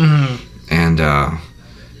bartender, and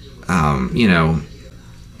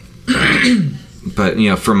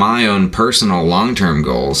but for my own personal long-term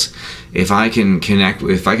goals, if I can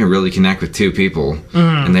really connect with two people,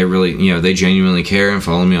 and they really they genuinely care and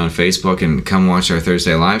follow me on Facebook and come watch our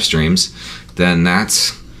Thursday live streams, then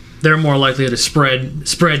they're more likely to spread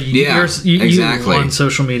you exactly on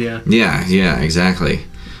social media. Yeah, exactly.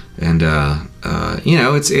 And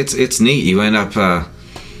it's neat. You end up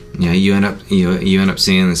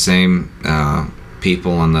seeing the same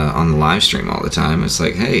people on the live stream all the time. It's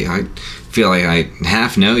like, hey, I feel like I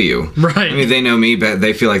half know you. Right. They know me, but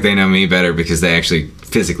they feel like they know me better because they actually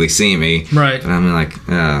physically see me. Right. But I'm like,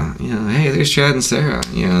 hey, there's Chad and Sarah.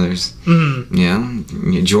 There's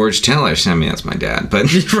George Tellish. That's my dad.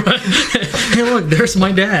 But right. Hey, look, there's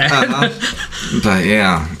my dad. But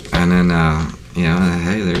yeah, and then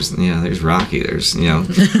hey, there's Rocky. There's you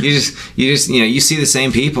see the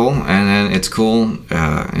same people, and then it's cool.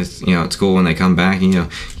 It's cool when they come back. You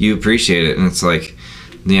appreciate it, and it's like,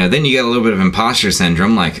 then you get a little bit of imposter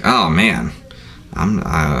syndrome. Like, oh man, I'm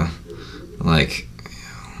like,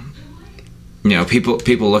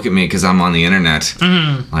 people look at me because I'm on the internet.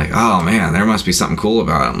 Like, oh man, there must be something cool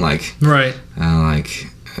about it. I'm like, right,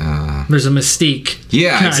 there's a mystique.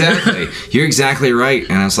 Yeah, exactly. You're exactly right.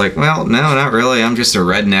 And I was like, well, no, not really. I'm just a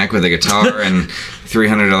redneck with a guitar and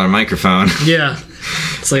 $300 microphone. Yeah.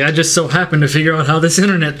 It's like, I just so happen to figure out how this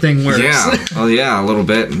internet thing works. Yeah. Well, yeah, a little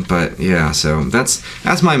bit. But yeah, so that's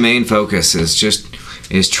my main focus is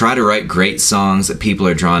try to write great songs that people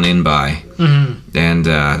are drawn in by, and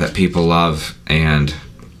that people love, and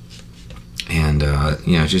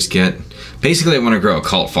just get, basically I want to grow a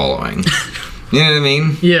cult following. You know what I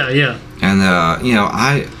mean? Yeah.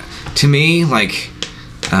 And to me, like,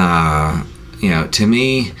 to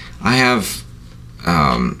me, I have,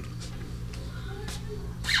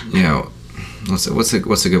 what's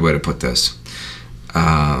a good way to put this?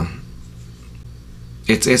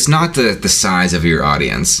 It's not the size of your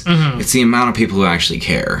audience. Mm-hmm. It's the amount of people who actually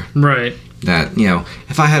care. Right. That,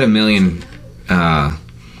 if I had a million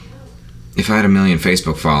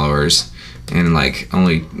Facebook followers and like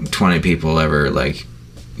only 20 people ever like,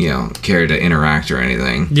 care to interact or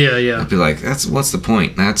anything. Yeah. I'd be like, what's the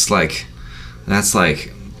point? That's like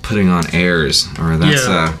putting on airs, or that's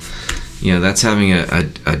that's having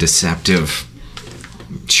a deceptive.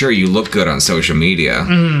 Sure, you look good on social media,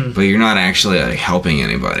 but you're not actually helping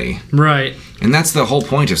anybody. Right. And that's the whole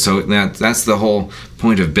point of that's the whole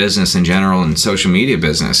point of business in general and social media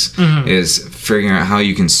business is figuring out how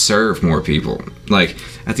you can serve more people. Like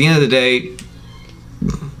at the end of the day,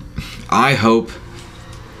 I hope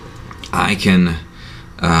I can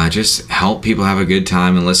just help people have a good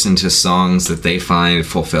time and listen to songs that they find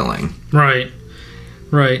fulfilling. Right.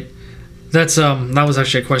 That's that was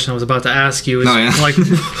actually a question I was about to ask you. Is, like,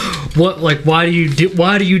 why do you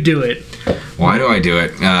do it? Why do I do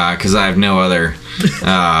it? Because I have no other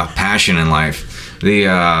passion in life.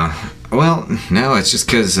 It's just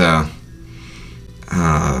because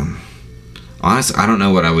honestly, I don't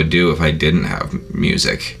know what I would do if I didn't have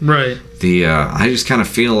music. Right. I just kind of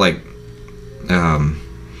feel like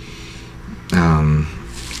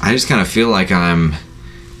I'm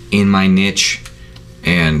in my niche,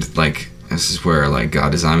 and like this is where like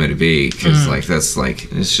God designed me to be, because like that's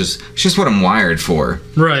like it's just what I'm wired for.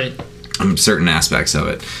 Right. Certain aspects of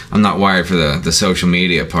it. I'm not wired for the social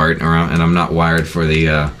media part, and I'm not wired for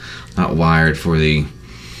the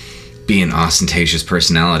being ostentatious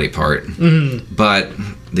personality part. But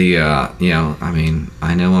I know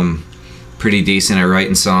I'm pretty decent at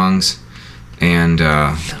writing songs, and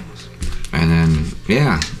then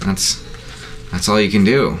that's all you can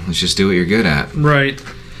do. Let's just do what you're good at. Right.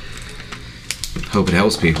 Hope it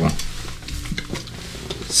helps people.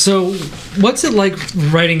 So, what's it like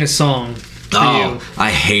writing a song for you? I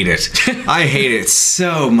hate it. I hate it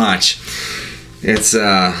so much. It's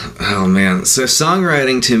oh man. So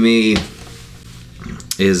songwriting to me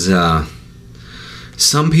is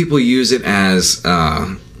some people use it as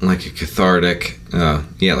like a cathartic,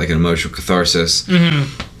 like an emotional catharsis.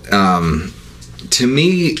 To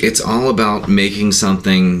me, it's all about making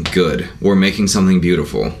something good or making something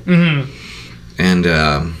beautiful. And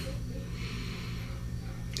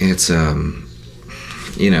it's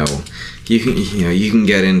you can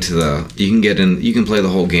get into you can play the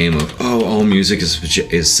whole game of all music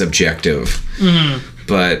is subjective.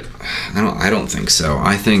 But I don't think so.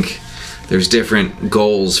 I think there's different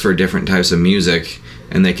goals for different types of music,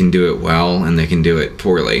 and they can do it well and they can do it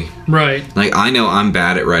poorly. Right. Like I know I'm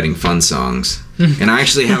bad at writing fun songs. And I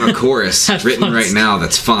actually have a chorus written right now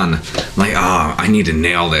that's fun. Like, I need to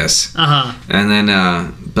nail this. And then,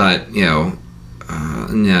 there's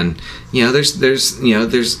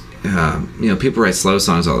people write slow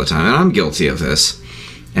songs all the time, and I'm guilty of this.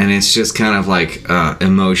 And it's just kind of like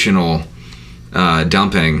emotional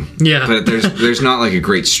dumping. Yeah. But there's not like a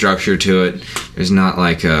great structure to it. There's not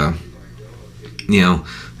like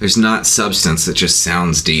there's not substance that just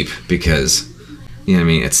sounds deep because.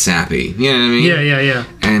 It's sappy. You know what I mean? Yeah.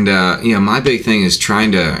 And, my big thing is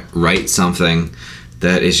trying to write something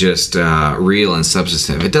that is just real and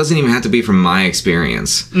substantive. It doesn't even have to be from my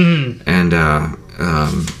experience. And I'm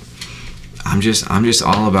just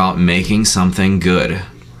all about making something good.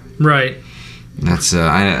 Right. That's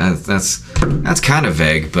kind of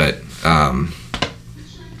vague, but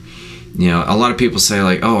a lot of people say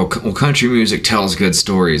like, well, country music tells good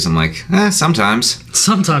stories. I'm like, sometimes.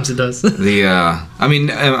 Sometimes it does. I mean,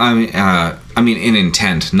 in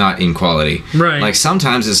intent, not in quality. Right. Like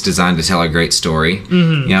sometimes it's designed to tell a great story.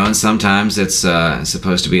 And sometimes it's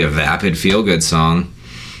supposed to be a vapid, feel-good song.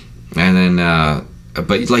 And then,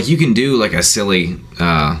 but like you can do like a silly,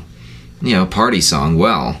 party song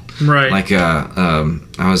well. Right. Like I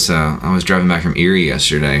was driving back from Erie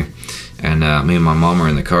yesterday. And me and my mom were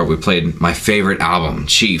in the car. We played my favorite album,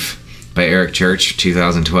 Chief, by Eric Church,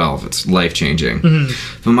 2012. It's life-changing.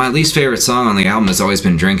 But my least favorite song on the album has always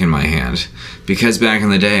been Drink in My Hand. Because back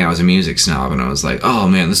in the day, I was a music snob, and I was like, oh,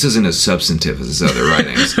 man, this isn't as substantive as his other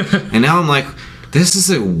writings. And now I'm like, this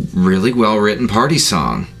is a really well-written party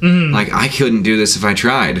song. Like, I couldn't do this if I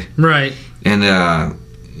tried. Right. And,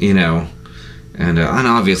 And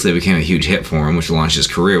obviously it became a huge hit for him, which launched his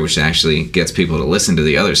career, which actually gets people to listen to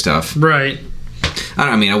the other stuff. Right.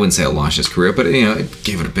 I wouldn't say it launched his career, but it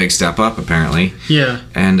gave it a big step up apparently. Yeah.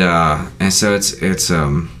 And so it's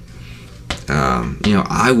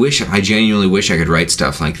I genuinely wish I could write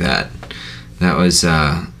stuff like that. That's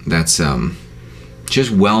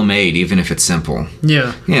just well made, even if it's simple.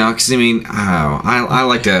 Yeah. Because I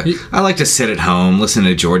like to sit at home, listen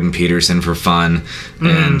to Jordan Peterson for fun,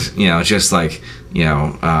 and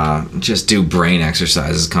just do brain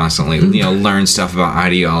exercises constantly. Learn stuff about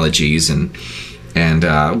ideologies and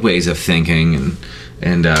ways of thinking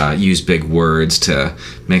and use big words to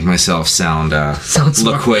make myself sound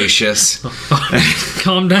loquacious.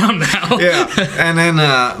 Calm down now. Yeah, and then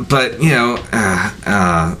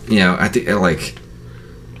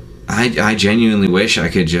I genuinely wish I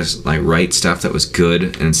could just write stuff that was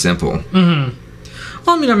good and simple. Mm-hmm.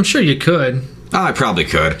 Well, I mean, I'm sure you could. Oh, I probably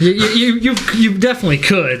could. You definitely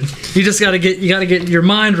could. You just gotta get your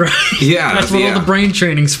mind right. Yeah, that's what all the brain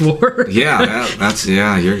training's for.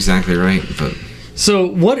 Yeah, you're exactly right. But so,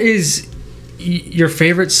 what is your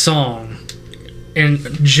favorite song in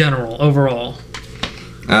general, overall,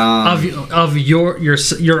 of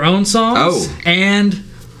your own songs and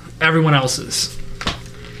everyone else's?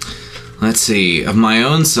 Let's see. Of my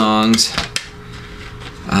own songs,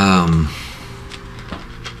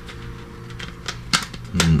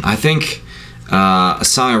 I think a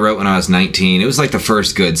song I wrote when I was 19. It was like the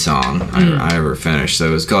first good song I ever finished. So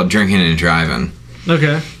it was called "Drinking and Driving."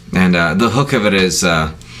 Okay. And the hook of it is,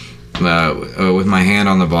 with my hand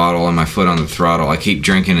on the bottle and my foot on the throttle, I keep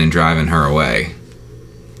drinking and driving her away.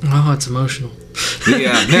 Oh, it's emotional.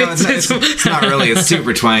 Yeah, no, it's not really. It's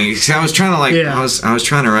super twangy. I was trying to I was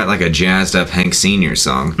trying to write like a jazzed up Hank Senior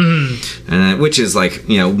song, and which is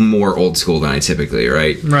more old school than I typically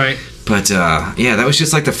write. Right. But that was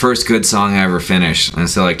just like the first good song I ever finished, and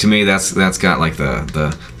so to me that's got like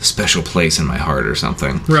the special place in my heart or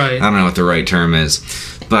something. Right. I don't know what the right term is,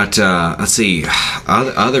 but let's see,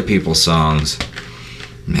 other people's songs,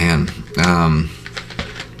 man.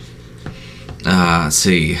 Let's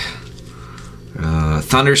see.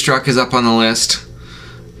 Thunderstruck is up on the list.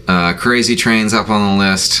 Crazy Train's up on the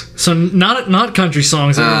list. So not country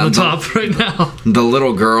songs that are on the top right now. The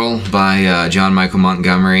Little Girl by John Michael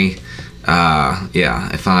Montgomery.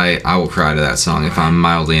 If I will cry to that song if I'm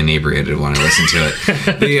mildly inebriated when I listen to it.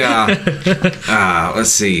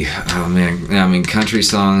 Let's see. Oh man, I mean country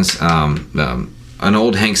songs. An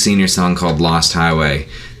old Hank Senior song called "Lost Highway."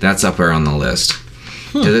 That's up there on the list.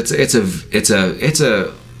 It's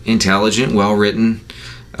a intelligent, well written,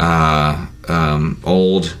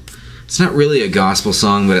 old. It's not really a gospel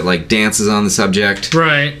song, but it dances on the subject.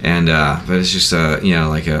 Right. And but it's just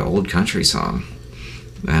like an old country song.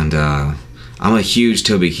 And I'm a huge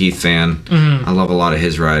Toby Keith fan. Mm-hmm. I love a lot of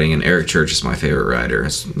his writing, and Eric Church is my favorite writer.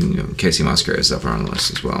 Casey Musgrave is up on the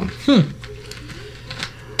list as well.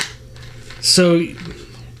 So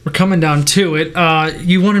we're coming down to it.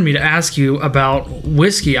 You wanted me to ask you about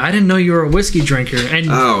whiskey. I didn't know you were a whiskey drinker. And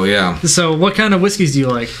oh yeah. So what kind of whiskeys do you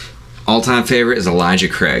like? All-time favorite is Elijah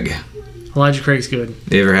Craig. Elijah Craig's good.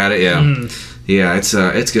 You ever had it? Yeah. Yeah, it's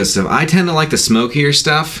good stuff. I tend to like the smokier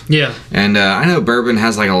stuff. Yeah. And I know bourbon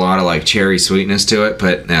has a lot of cherry sweetness to it,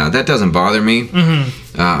 but that doesn't bother me.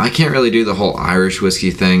 Mm-hmm. I can't really do the whole Irish whiskey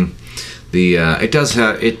thing. It does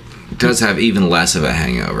have even less of a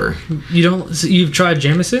hangover. You've tried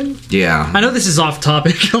Jameson? Yeah. I know this is off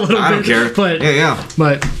topic a little bit. I don't care. But yeah.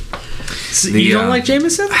 But you don't like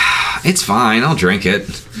Jameson? It's fine. I'll drink it.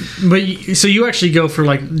 But so you actually go for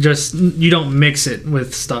you don't mix it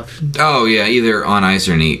with stuff? Oh yeah, either on ice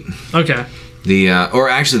or neat. Okay. Or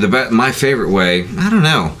actually my favorite way. I don't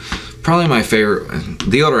know. Probably my favorite.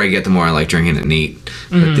 The older I get, the more I like drinking it neat.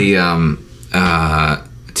 Mm-hmm. But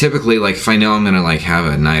typically, if I know I'm gonna have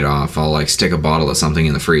a night off, I'll stick a bottle of something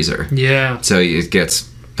in the freezer. Yeah. So it gets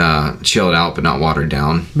chilled out but not watered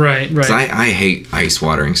down. Right. I hate ice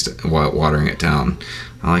watering it down.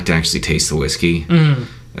 I like to actually taste the whiskey. Mm.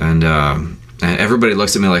 And everybody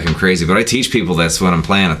looks at me like I'm crazy, but I teach people that's what I'm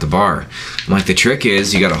playing at the bar. I'm like, the trick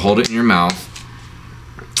is you got to hold it in your mouth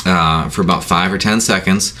for about 5 or 10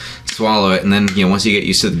 seconds, swallow it, and then once you get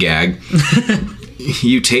used to the gag,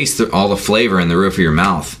 you taste all the flavor in the roof of your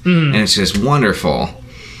mouth, and it's just wonderful.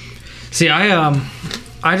 See,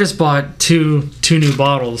 I just bought two new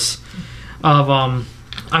bottles of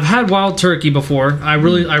I've had Wild Turkey before. I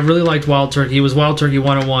really liked Wild Turkey. It was Wild Turkey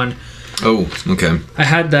 101. Oh, okay. I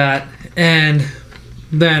had that, and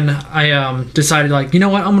then I decided I'm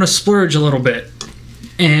gonna splurge a little bit,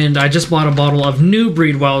 and I just bought a bottle of New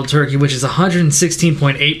Breed Wild Turkey, which is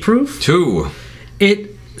 116.8 proof.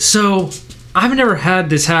 So I've never had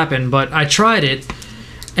this happen, but I tried it,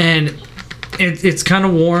 and it's kind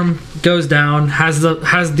of warm, goes down, has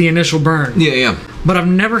the initial burn. Yeah. But I've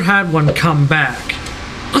never had one come back.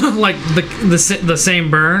 like the same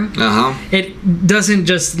burn. It doesn't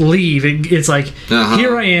just leave. It's like,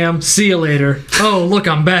 here I am. See you later. Oh, look,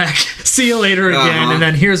 I'm back. See you later again. And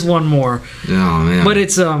then here's one more. Oh man. But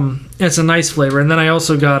it's a nice flavor. And then I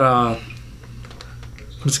also got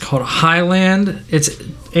what's it called? Highland. It's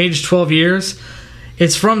aged 12 years.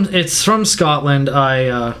 It's from Scotland.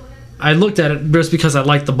 I looked at it just because I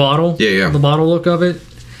liked the bottle. Yeah. The bottle look of it.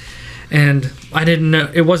 And I didn't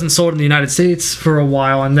know it wasn't sold in the United States for a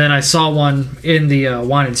while, and then I saw one in the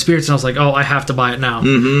Wine and Spirits, and I was like, "Oh, I have to buy it now.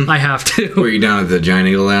 I have to." Were you down at the Giant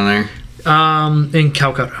Eagle down there? In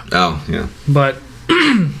Calcutta. Oh, yeah. But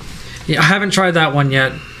yeah, I haven't tried that one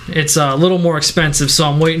yet. It's a little more expensive, so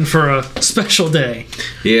I'm waiting for a special day.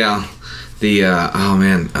 Yeah. The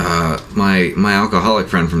my alcoholic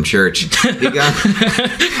friend from church. He got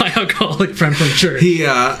my alcoholic friend from church.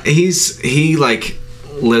 He like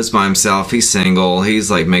lives by himself. He's single.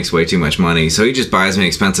 He's like makes way too much money, so he just buys me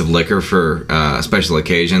expensive liquor for special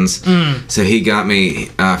occasions. So he got me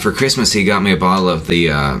for Christmas. He got me a bottle of the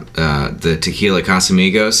tequila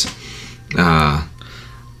Casamigos.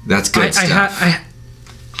 That's good stuff.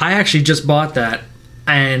 I actually just bought that,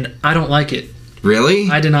 and I don't like it. Really?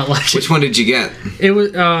 I did not like it. Which one did you get? It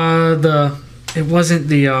was it wasn't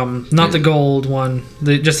the not the gold one,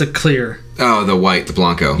 just the clear. Oh, the white, the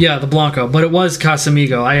Blanco. Yeah, the Blanco, but it was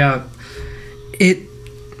Casamigo. I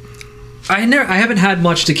haven't had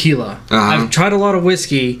much tequila. I've tried a lot of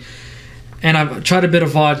whiskey, and I've tried a bit of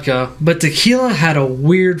vodka, but tequila had a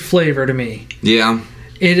weird flavor to me. Yeah.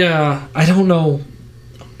 I don't know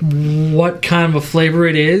what kind of a flavor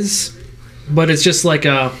it is, but it's just like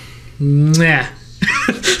a meh.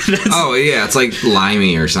 Oh yeah, it's like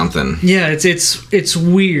limey or something. Yeah, it's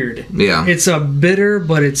weird. Yeah, it's a bitter,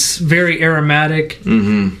 but it's very aromatic.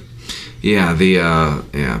 Yeah,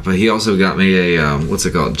 but he also got me a what's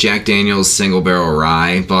it called? Jack Daniel's single barrel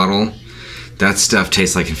rye bottle. That stuff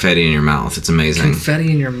tastes like confetti in your mouth. It's amazing.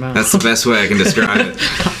 Confetti in your mouth. That's the best way I can describe it.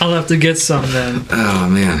 I'll have to get some then. Oh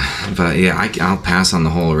man, but yeah, I'll pass on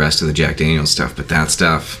the whole rest of the Jack Daniel's stuff, but that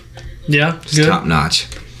stuff, yeah, it's top notch.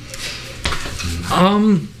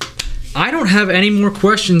 I don't have any more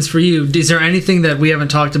questions for you. Is there anything that we haven't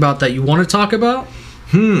talked about that you want to talk about?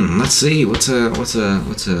 Let's see. What's a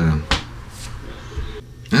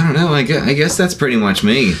I don't know. I guess that's pretty much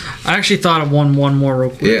me. I actually thought of one more real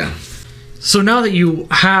quick. Yeah. So now that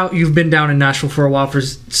you've been down in Nashville for a while, for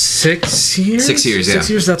 6 years? 6 years, yeah. 6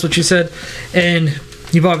 years, that's what you said. And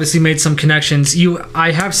you've obviously made some connections.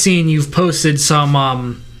 I have seen you've posted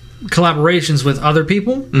some collaborations with other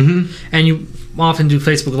people. And you often do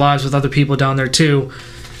Facebook Lives with other people down there too.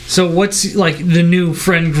 So what's like the new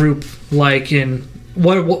friend group like, and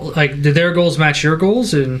what like do their goals match your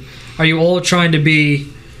goals, and are you all trying to be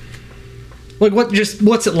like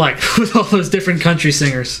what's it like with all those different country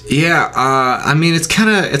singers? Yeah, I mean it's kind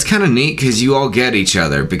of neat because you all get each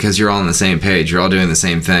other because you're all on the same page. You're all doing the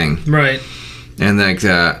same thing, right? And like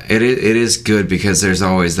it is good because there's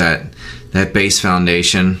always that base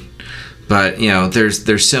foundation. But you know,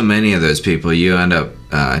 there's so many of those people. You end up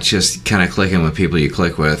just kind of clicking with people you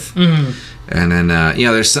click with, and then you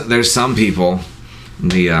know, there's some people.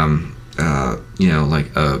 You know,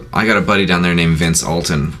 like I got a buddy down there named Vince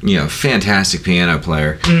Alton. You know, fantastic piano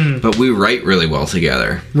player, but we write really well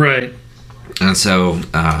together. Right. And so,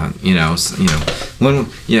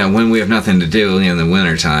 when we have nothing to do, in the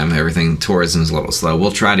wintertime, everything tourism's a little slow.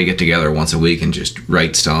 We'll try to get together once a week and just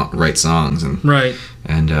write songs and right.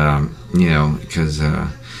 And because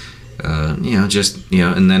and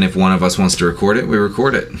then if one of us wants to record it, we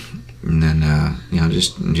record it, and then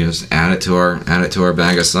just add it to our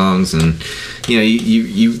bag of songs, and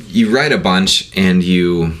you write a bunch and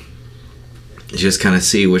you just kind of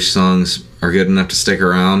see which songs are good enough to stick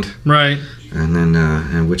around, right. And then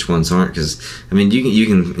and which ones aren't, because I mean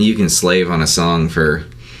you can slave on a song for,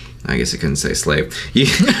 I guess I couldn't say slave. You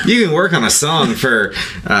can work on a song for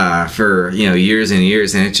years and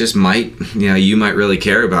years, and it just might you might really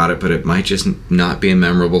care about it, but it might just not be a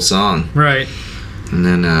memorable song. Right. And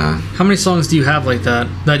then how many songs do you have like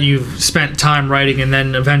that you've spent time writing, and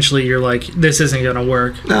then eventually you're like, this isn't gonna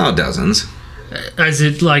work? No, dozens. Is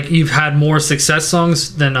it like you've had more success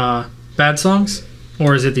songs than bad songs,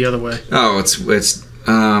 or is it the other way? Oh, it's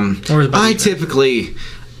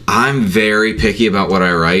I'm very picky about what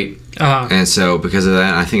I write, and so because of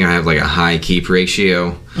that, I think I have like a high keep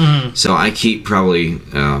ratio. So I keep probably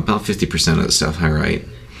about 50% of the stuff I write.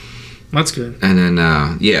 That's good. And then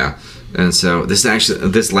and so this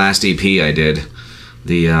last EP I did,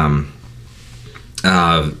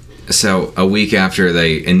 so a week after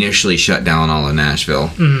they initially shut down all of Nashville,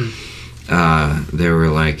 they were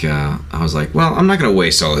like, I was like, well, I'm not going to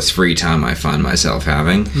waste all this free time I find myself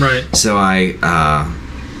having. Right. So I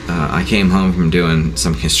came home from doing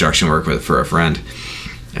some construction work for a friend,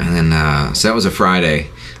 and then so that was a Friday.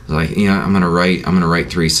 I was like, I'm gonna write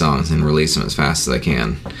 3 songs and release them as fast as I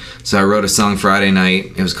can. So I wrote a song Friday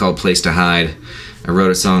night. It was called "Place to Hide." I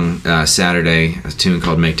wrote a song Saturday, a tune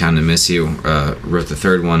called "Make Time to Miss You." Wrote the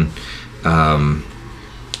third one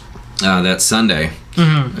that Sunday,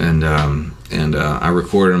 and I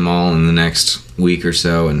recorded them all in the next week or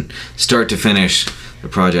so. And start to finish, the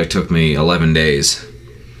project took me 11 days.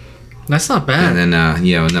 That's not bad. And then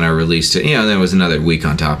and then I released it. There was another week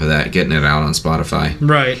on top of that, getting it out on Spotify.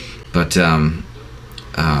 Right.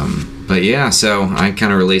 But yeah, so I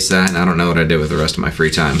kind of released that, and I don't know what I did with the rest of my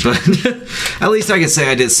free time, but at least I can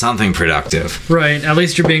say I did something productive. Right. At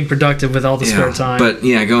least you're being productive with all the spare time. But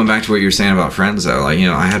yeah, going back to what you were saying about friends, though, like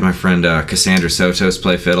I had my friend Cassandra Sotos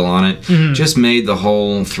play fiddle on it. Just made the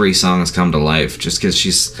whole 3 songs come to life, just because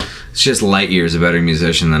she's just light years a better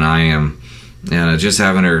musician than I am. And just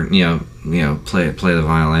having her, play the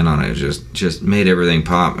violin on it just made everything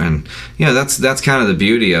pop. And that's kind of the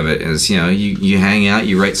beauty of it is you hang out,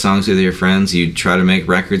 you write songs with your friends, you try to make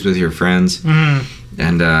records with your friends, and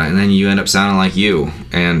then you end up sounding like you,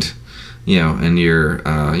 and and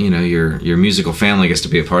your musical family gets to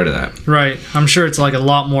be a part of that. Right. I'm sure it's like a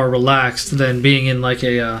lot more relaxed than being in like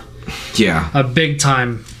a big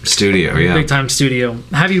time studio. Yeah, big time studio.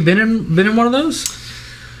 Have you been in one of those?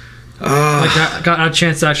 Got a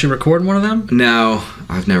chance to actually record one of them? No,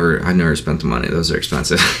 I've never spent the money. Those are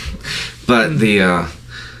expensive. But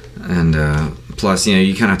plus,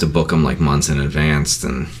 you kind of have to book them like months in advance,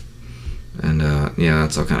 and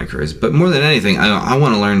that's all kind of crazy. But more than anything, I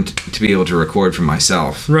want to learn to be able to record for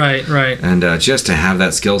myself. Right. And just to have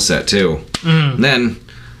that skill set too. Then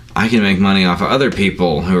I can make money off of other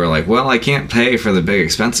people who are like, well, I can't pay for the big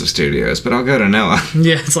expensive studios, but I'll go to Noah.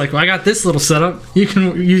 Yeah, it's like, well, I got this little setup. You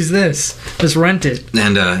can use this. Just rent it.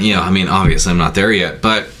 And, obviously I'm not there yet,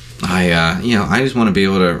 but I just want to be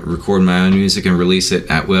able to record my own music and release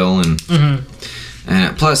it at will. And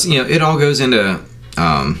plus, it all goes into,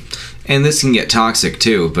 and this can get toxic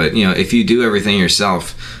too, but, if you do everything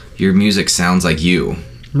yourself, your music sounds like you.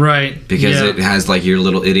 Right. Because it has like your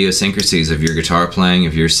little idiosyncrasies of your guitar playing,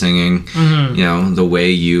 of your singing, the way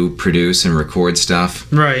you produce and record stuff.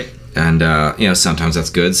 Right. And sometimes that's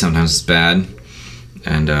good, sometimes it's bad.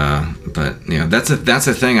 And but that's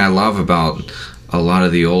a thing I love about a lot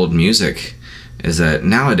of the old music, is that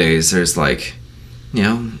nowadays there's like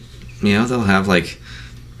they'll have like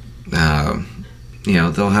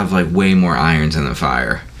they'll have like way more irons in the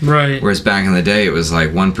fire. Right. Whereas back in the day, it was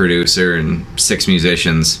like one producer and 6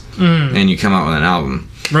 musicians, and you come out with an album.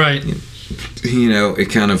 Right. It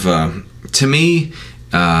kind of, to me,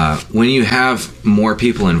 when you have more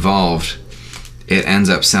people involved, it ends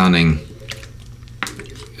up sounding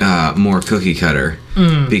more cookie cutter,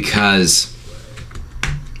 because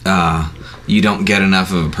you don't get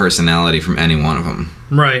enough of a personality from any one of them.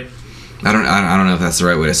 Right. I don't know if that's the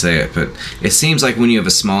right way to say it, but it seems like when you have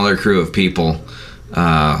a smaller crew of people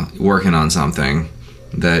working on something,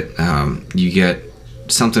 that you get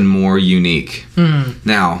something more unique.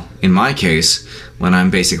 Now, in my case, when I'm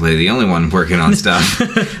basically the only one working on stuff,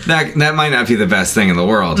 that might not be the best thing in the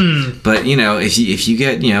world. But if you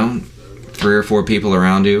get 3 or 4 people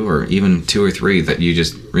around you, or even 2 or 3 that you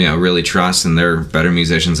just really trust, and they're better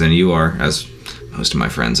musicians than you are, as most of my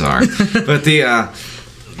friends are. But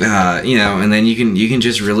and then you can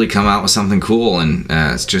just really come out with something cool, and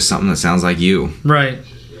it's just something that sounds like you. Right.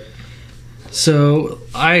 So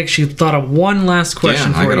I actually thought of one last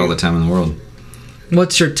question for you. I got all the time in the world.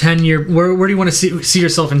 What's your 10-year... Where do you want to see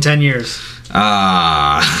yourself in 10 years?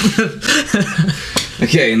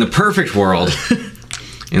 Okay, in the perfect world,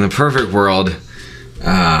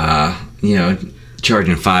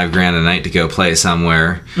 charging $5,000 a night to go play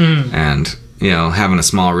somewhere, and having a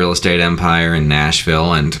small real estate empire in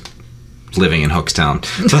Nashville, and living in Hookstown.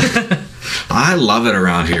 I love it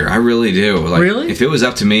around here. I really do. Like, really? If it was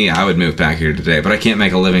up to me, I would move back here today, but I can't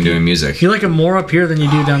make a living doing music. You like it more up here than you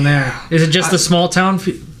do down there? Is it just the smaller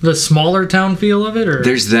town feel of it, or?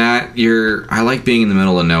 There's that. I like being in the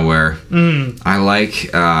middle of nowhere. I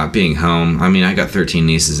like being home. I mean, I got 13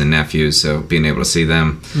 nieces and nephews, so being able to see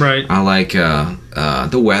them. Right. I like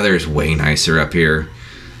the weather's way nicer up here.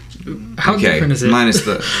 How different is it? Minus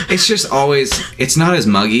it's just always, it's not as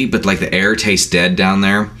muggy, but like the air tastes dead down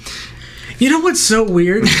there. You know what's so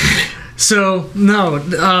weird?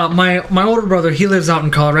 My older brother, he lives out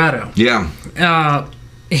in Colorado. Yeah.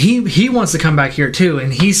 He wants to come back here too,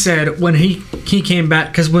 and he said when he came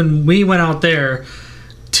back, because when we went out there,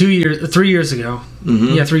 3 years ago.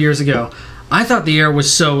 Yeah, 3 years ago. I thought the air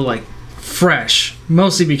was so like fresh,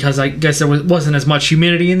 mostly because I guess there wasn't as much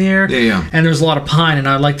humidity in the air. Yeah. And there was a lot of pine, and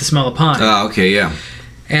I like the smell of pine. Oh, okay, yeah.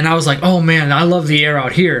 And I was like, oh man, I love the air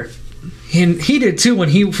out here. And he did too when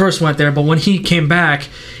he first went there, but when he came back,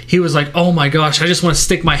 he was like, oh my gosh, I just want to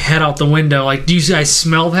stick my head out the window. Like, do you guys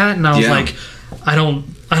smell that? And I was like, I don't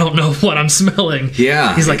know what I'm smelling.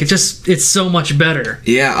 Yeah. He's like, it's so much better.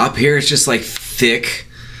 Yeah, up here it's just like thick,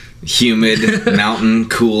 humid mountain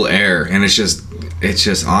cool air, and it's just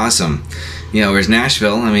awesome. You know, whereas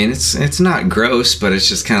Nashville, I mean, it's not gross, but it's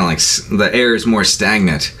just kind of like the air is more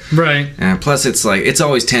stagnant. Right. And plus, it's like it's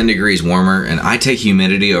always 10 degrees warmer, and I take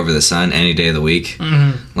humidity over the sun any day of the week.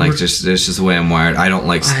 Mm-hmm. Like, it's just the way I'm wired. I don't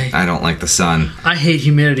like the sun. I hate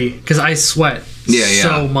humidity because I sweat. Yeah.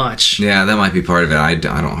 So much. Yeah, that might be part of it. I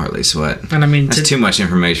don't hardly sweat. And I mean, that's too much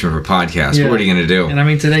information for a podcast. Yeah. What are you gonna do? And I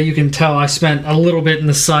mean, today you can tell I spent a little bit in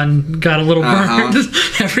the sun, got a little burned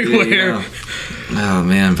everywhere. Oh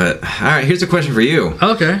man, but all right. Here's a question for you.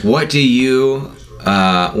 Okay. What do you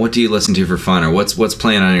listen to for fun, or what's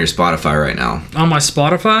playing on your Spotify right now? On my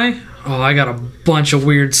Spotify? Oh, I got a bunch of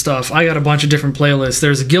weird stuff. I got a bunch of different playlists.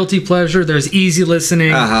 There's guilty pleasure. There's easy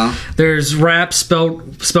listening. There's rap spelt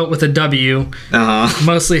with a W.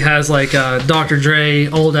 Mostly has like Dr. Dre,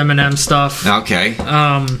 old Eminem stuff. Okay.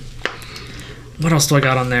 What else do I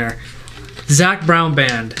got on there? Zac Brown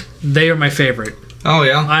Band. They are my favorite. Oh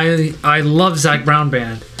yeah. I love Zac Brown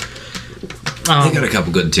Band. They got a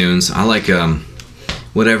couple good tunes. I like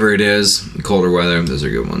Whatever It Is, Colder Weather. Those are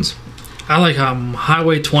good ones. I like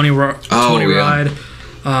Highway 20 Ride.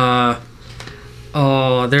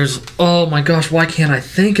 There's oh my gosh, why can't I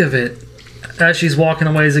think of it? As She's Walking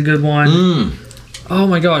Away is a good one. Oh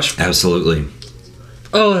my gosh. Absolutely.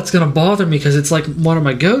 Oh, that's gonna bother me because it's like one of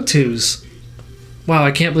my go-tos. Wow,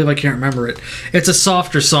 I can't believe I can't remember it. It's a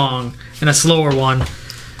softer song and a slower one.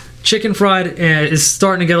 Chicken Fried is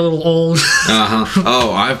starting to get a little old.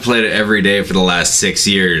 Oh, I've played it every day for the last 6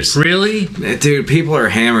 years. Really? Dude, people are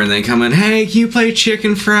hammering. They come in, hey, can you play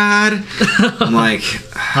Chicken Fried? I'm like,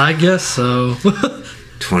 I guess so.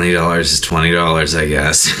 $20 is $20, I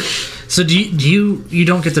guess. So do you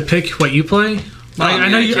don't get to pick what you play? I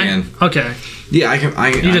know you can. Okay. Yeah, I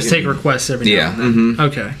can. You just take requests every now and then.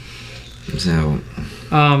 Okay. So.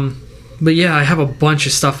 But yeah, I have a bunch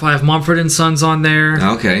of stuff. I have Mumford & Sons on there.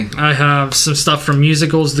 Okay. I have some stuff from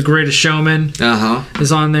musicals. The Greatest Showman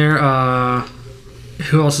is on there.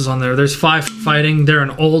 Who else is on there? There's Five Fighting. They're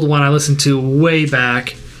an old one I listened to way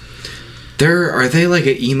back. Are they like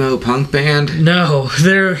an emo punk band? No,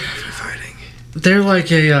 they're Fighting. They're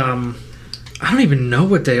like a I don't even know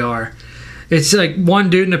what they are. It's like one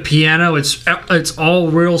dude and a piano. It's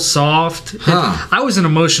all real soft. I was an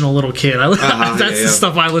emotional little kid. That's the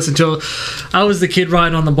stuff I listened to. I was the kid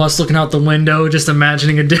riding on the bus, looking out the window, just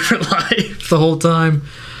imagining a different life the whole time.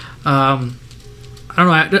 I don't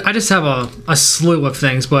know. I just have a slew of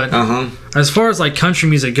things. But as far as like country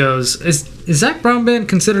music goes, is Zac Brown Band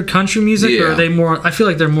considered country music, or are they more? I feel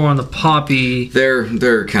like they're more on the poppy.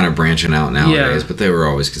 They're kind of branching out nowadays, but they were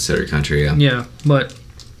always considered country. Yeah, but.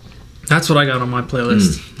 That's what I got on my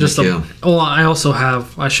playlist. I also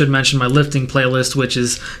have, I should mention, my lifting playlist, which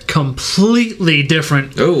is completely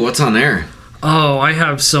different. Oh, what's on there? Oh, I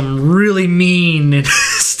have some really mean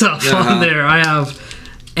stuff on there. I have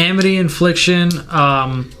Amity Infliction.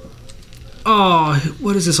 What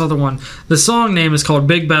is this other one? The song name is called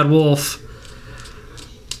Big Bad Wolf.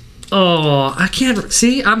 Oh, I can't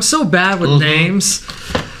see. I'm so bad with names.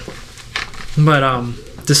 But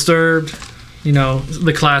Disturbed. You know,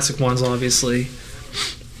 the classic ones, obviously.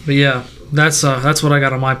 But yeah, that's what I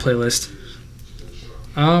got on my playlist.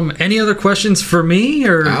 Any other questions for me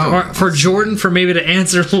or for Jordan for maybe to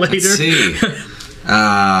answer later?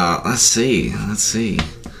 Let's see.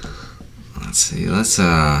 Let's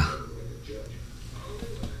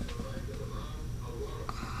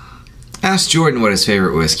ask Jordan what his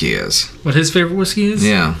favorite whiskey is. What his favorite whiskey is?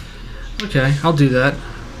 Yeah. Okay, I'll do that.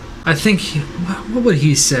 I think, what would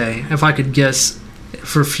he say if I could guess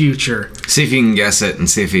for future? See if you can guess it and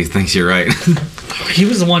see if he thinks you're right. He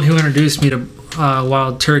was the one who introduced me to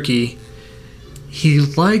Wild Turkey. He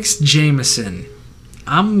likes Jameson.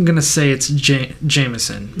 I'm going to say it's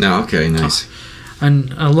Jameson. No, okay, nice.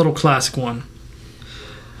 And a little classic one.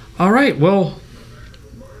 All right, well,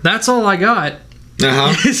 that's all I got.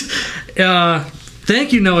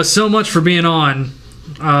 Thank you, Noah, so much for being on.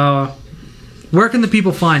 Where can the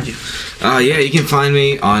people find you? Yeah, you can find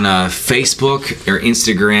me on Facebook or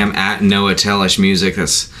Instagram at Noah Tellish Music.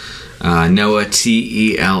 That's Noah Tellish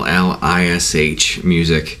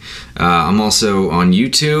Music. I'm also on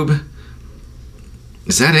YouTube.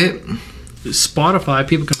 Is that it? Spotify.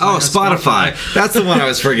 People can find us on Spotify. That's the one I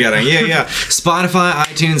was forgetting. Yeah. Spotify,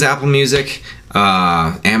 iTunes, Apple Music,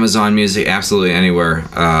 Amazon Music, absolutely anywhere.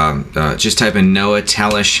 Just type in Noah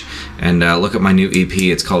Tellish and look at my new EP.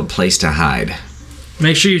 It's called Place to Hide.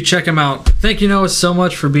 Make sure you check him out. Thank you, Noah, so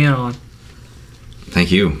much for being on.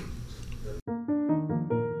 Thank you.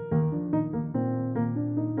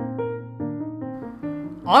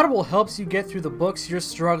 Audible helps you get through the books you're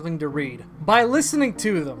struggling to read by listening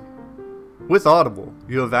to them. With Audible,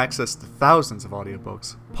 you have access to thousands of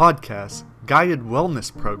audiobooks, podcasts, guided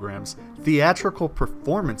wellness programs, theatrical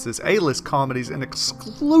performances, A-list comedies, and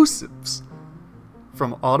exclusives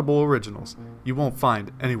from Audible originals you won't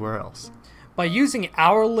find anywhere else. By using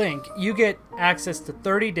our link, you get access to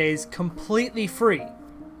 30 days completely free.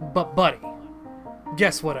 But buddy,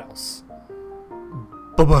 guess what else?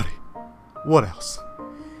 But buddy, what else?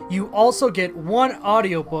 You also get one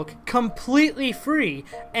audiobook completely free,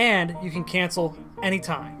 and you can cancel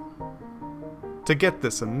anytime. To get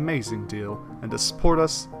this amazing deal and to support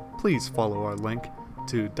us, please follow our link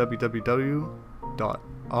to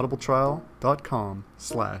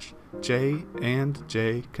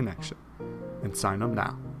www.audibletrial.com/J&J and sign up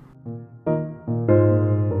now.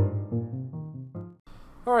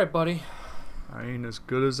 Alright, buddy. I ain't as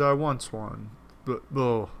good as I once was.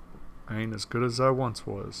 I ain't as good as I once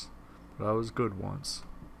was. But I was good once,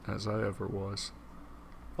 as I ever was.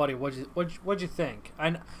 Buddy, what'd you think?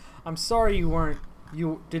 I'm sorry you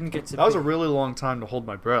didn't get to. That was a really long time to hold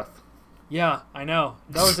my breath. Yeah, I know.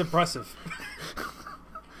 That was impressive.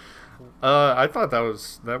 I thought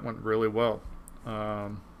that went really well. I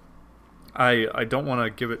don't want to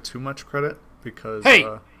give it too much credit because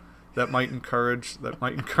that might encourage that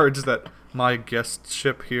my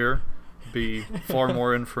guestship here be far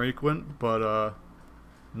more infrequent. But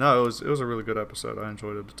no, it was a really good episode. I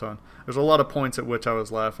enjoyed it a ton. There's a lot of points at which I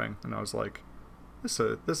was laughing, and I was like, this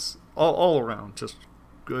all around just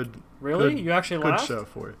good. Really, good, you actually good laughed? show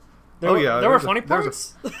for you. There were funny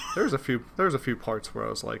parts. There's a few parts where I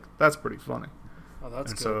was like, that's pretty funny. Oh,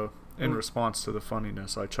 that's and good. So in response to the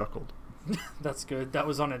funniness, I chuckled. That's good. That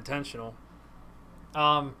was unintentional.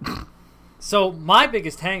 So my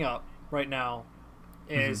biggest hang up right now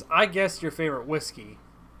is I guessed your favorite whiskey.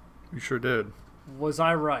 You sure did. Was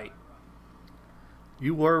I right?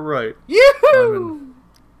 You were right. Yoo-hoo! I'm an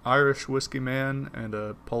Irish whiskey man and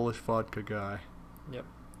a Polish vodka guy. Yep.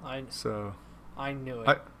 I knew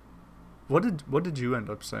it. What did you end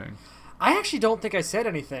up saying? I actually don't think I said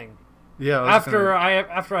anything. Yeah. After I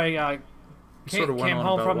sort of came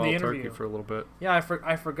home from the interview for a little bit. Yeah, I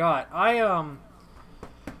forgot.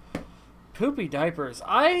 Poopy diapers.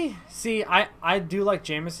 I do like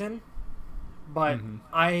Jameson, but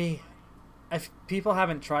if people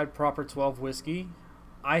haven't tried proper 12 whiskey,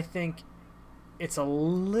 I think it's a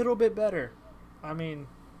little bit better. I mean,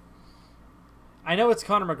 I know it's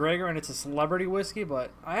Conor McGregor and it's a celebrity whiskey, but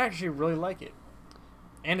I actually really like it,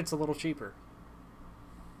 and it's a little cheaper.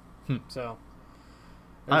 So,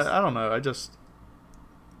 I don't know. I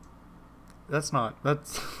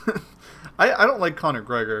don't like Conor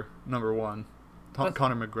McGregor, number one.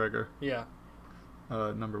 Conor McGregor. Yeah.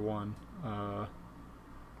 Number one.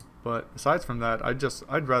 But aside from that,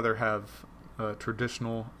 I'd rather have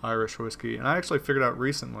traditional Irish whiskey. And I actually figured out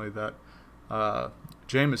recently that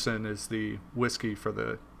Jameson is the whiskey for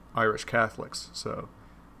the Irish Catholics. So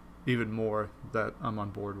even more that I'm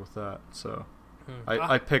on board with that. So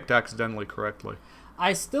I picked accidentally correctly.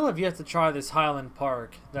 I still have yet to try this Highland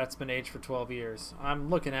Park that's been aged for 12 years. I'm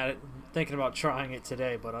looking at it, thinking about trying it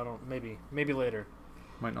today, but I don't. Maybe later.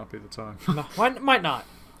 Might not be the time. Might not.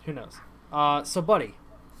 Who knows? So, buddy,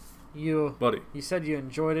 you said you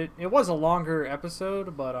enjoyed it. It was a longer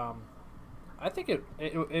episode, but I think it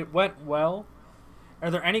went well. Are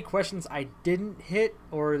there any questions I didn't hit,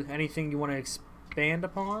 or anything you want to expand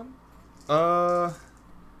upon?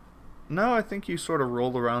 No, I think you sort of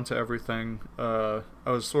rolled around to everything. I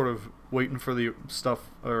was sort of waiting for the stuff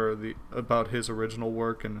about his original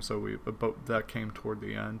work, and so that came toward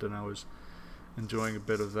the end, and I was enjoying a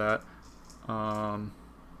bit of that.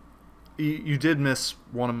 You did miss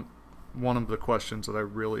one of the questions that I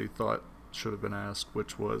really thought should have been asked,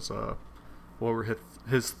 which was what were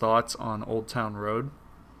his thoughts on Old Town Road,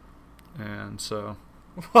 and so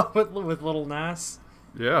with Little Nas.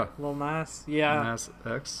 Yeah. Lil Nas. Yeah. Nas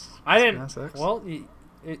X. I didn't. Nas X? Well,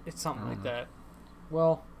 it's something like that.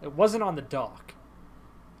 Well, it wasn't on the dock.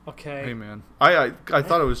 Okay. Hey man, I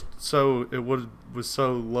thought it was so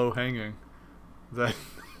low hanging that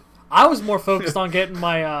I was more focused on getting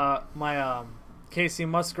my Casey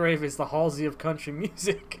Musgrave is the Halsey of country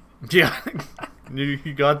music. Yeah,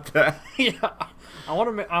 you got that. Yeah,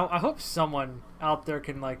 I hope someone out there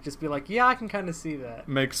can like just be like, yeah, I can kind of see that.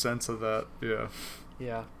 Make sense of that. Yeah.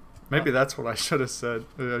 Yeah. Maybe that's what I should have said.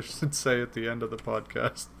 I should say at the end of the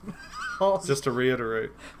podcast, just to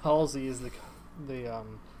reiterate. Halsey is the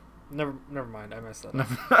never mind. I messed that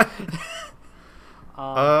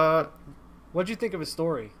up. What'd you think of his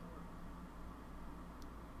story?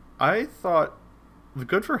 I thought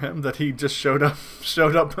good for him that he just showed up,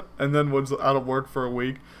 and then was out of work for a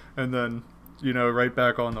week, and then right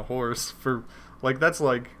back on the horse for that's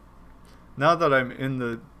like now that I'm in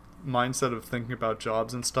the mindset of thinking about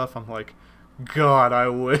jobs and stuff, I'm like, God, I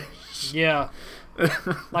wish. Yeah.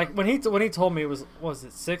 Like when he told me it was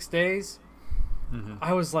it 6 days,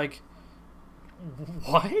 I was like,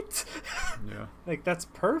 what? Yeah. Like that's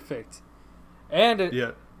perfect. And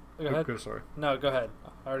yeah. Go ahead. Oh, sorry. No, go ahead.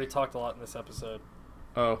 I already talked a lot in this episode.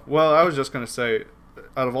 Oh, well, I was just gonna say,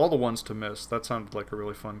 out of all the ones to miss, that sounded like a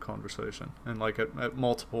really fun conversation, and like at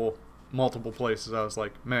multiple places, I was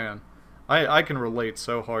like, man, I can relate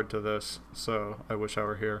so hard to this, so I wish I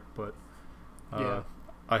were here, but yeah.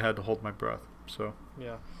 I had to hold my breath, so.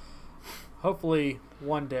 Yeah. Hopefully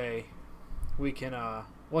one day we can,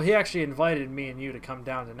 well, he actually invited me and you to come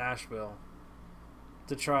down to Nashville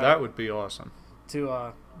to try. That would be awesome.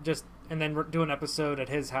 To, and then do an episode at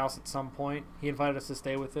his house at some point. He invited us to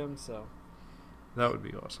stay with him, so. That would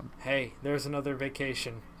be awesome. Hey, there's another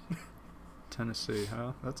vacation. Tennessee,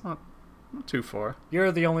 huh? That's not too far.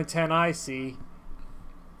 You're the only 10 I see.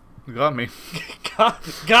 You got me.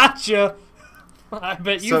 Gotcha! I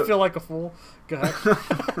bet you feel like a fool. Go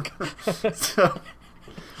ahead. So,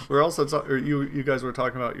 we're also you guys were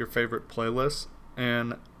talking about your favorite playlists,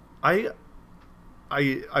 and I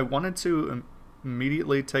wanted to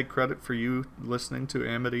immediately take credit for you listening to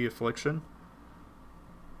Amity Affliction.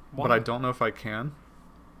 Why? But I don't know if I can.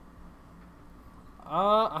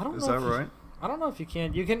 I don't know. Is that right? I don't know if you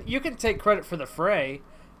can. You can take credit for the Fray.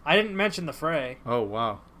 I didn't mention the Fray. Oh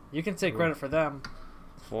wow. You can take credit for them.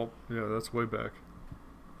 Well, yeah, that's way back.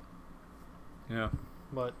 Yeah.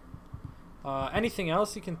 But anything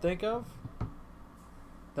else you can think of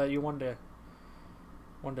that you wanted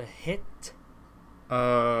to hit?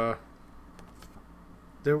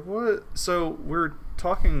 There was, so we're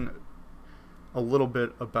talking a little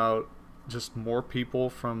bit about just more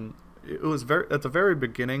people from. It was at the very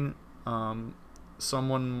beginning. It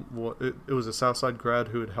was a Southside grad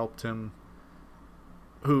who had helped him.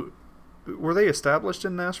 Who were they established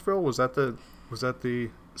in Nashville? Was that the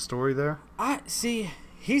story there? I see.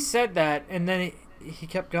 He said that, and then he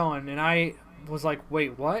kept going, and I was like,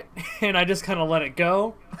 "Wait, what?" And I just kind of let it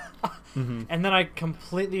go. Mm-hmm. And then I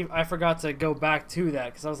forgot to go back to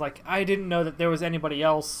that because I was like, I didn't know that there was anybody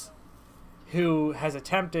else who has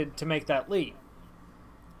attempted to make that leap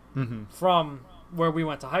from where we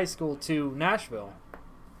went to high school to Nashville.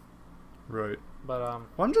 Right. But well,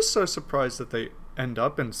 I'm just so surprised that they end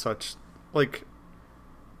up in such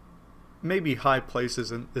maybe high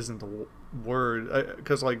places isn't the word,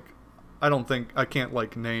 because I don't think I can't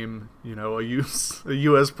name a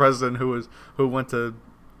U.S. president who went to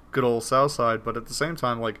good old Southside, but at the same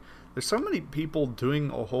time there's so many people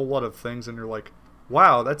doing a whole lot of things, and you're like,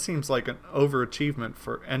 wow, that seems like an overachievement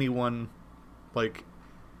for anyone.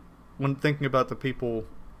 When thinking about the people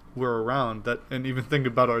we're around, and even think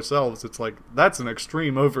about ourselves, it's like that's an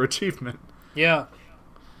extreme overachievement. Yeah.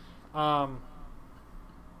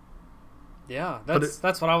 Yeah,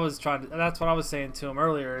 that's what I was that's what I was saying to him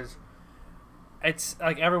earlier. Is it's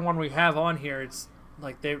like everyone we have on here, it's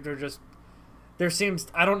like they're just, there seems,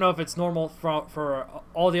 I don't know if it's normal for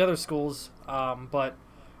all the other schools, but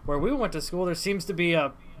where we went to school, there seems to be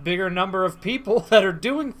a bigger number of people that are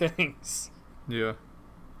doing things. Yeah.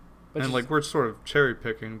 And we're sort of cherry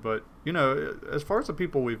picking, but as far as the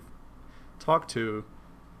people we've talked to,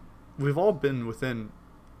 we've all been within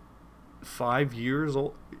 5 years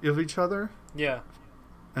of each other. Yeah.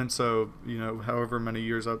 And so, however many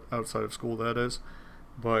years outside of school that is.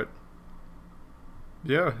 But,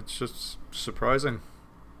 yeah, it's just surprising.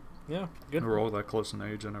 Yeah, good. We're all that close in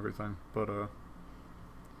age and everything. But,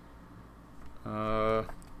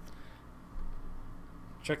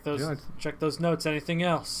 check those notes. Anything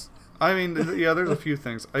else? I mean, yeah, there's a few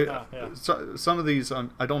things. Some of these,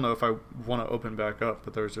 I don't know if I want to open back up,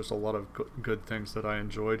 but there's just a lot of good things that I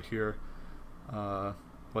enjoyed here.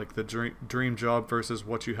 Like the dream job versus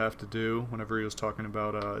what you have to do, whenever he was talking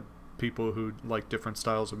about people who like different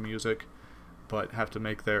styles of music but have to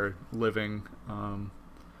make their living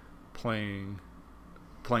playing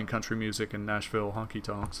country music in Nashville honky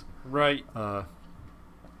tonks. Right.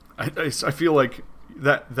 I feel like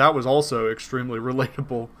that was also extremely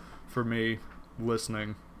relatable for me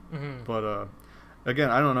listening. Mm-hmm. But again,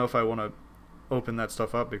 I don't know if I want to open that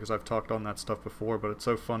stuff up because I've talked on that stuff before, but it's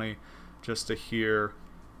so funny just to hear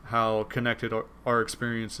how connected our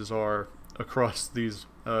experiences are across these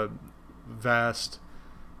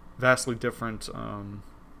vastly different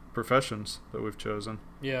professions that we've chosen.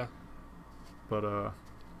 Yeah. But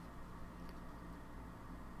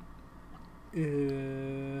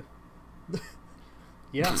yeah.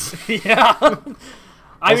 Yeah.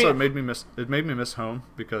 Also, it made me miss home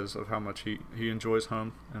because of how much he enjoys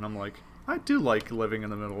home, and I'm like, I do like living in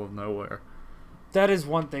the middle of nowhere. That is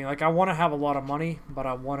one thing. Like, I want to have a lot of money, but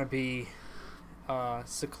I want to be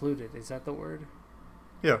secluded. Is that the word?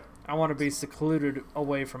 Yeah. I want to be secluded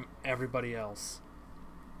away from everybody else.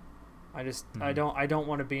 I just I don't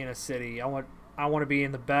want to be in a city. I want to be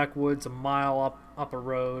in the backwoods, a mile up a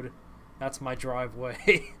road. That's my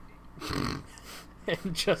driveway.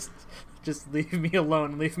 And just leave me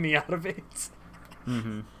alone, leave me out of it.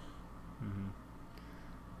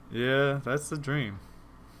 Yeah, that's the dream.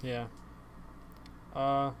 Yeah.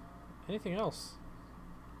 Anything else?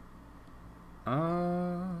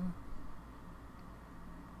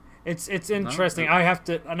 It's interesting. No. I have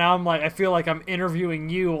to now. I feel like I'm interviewing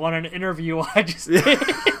you on an interview I just did.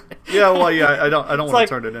 Yeah, well, yeah. I don't want to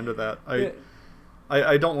turn it into that.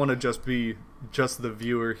 I don't want to just be just the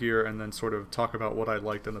viewer here and then sort of talk about what I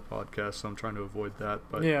liked in the podcast. So I'm trying to avoid that.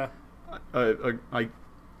 But yeah, I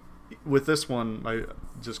with this one, I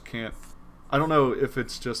just can't. I don't know if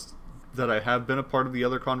it's just that I have been a part of the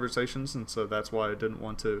other conversations, and so that's why I didn't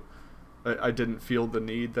want to. I didn't feel the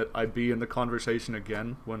need that I be in the conversation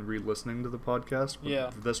again when re-listening to the podcast. But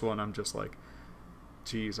yeah. This one, I'm just like,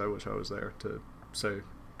 geez, I wish I was there to say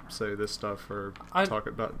this stuff or talk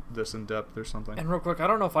about this in depth or something. And real quick, I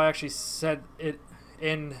don't know if I actually said it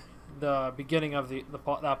in the beginning of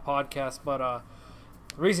that podcast, but the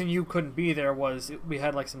reason you couldn't be there was we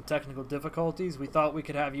had like some technical difficulties. We thought we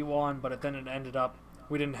could have you on, but then it ended up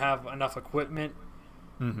we didn't have enough equipment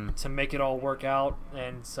to make it all work out,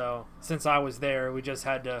 and so since I was there, we just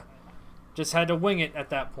had to wing it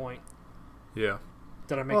at that point. Yeah.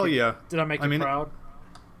 Did I make you proud?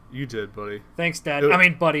 You did, buddy. Thanks, Dad.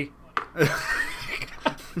 Buddy.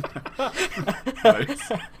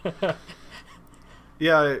 Nice.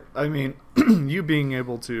 Yeah, I mean, you being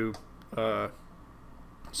able to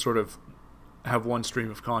sort of have one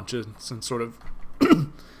stream of conscience and sort of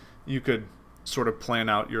you could sort of plan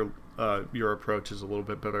out your approaches a little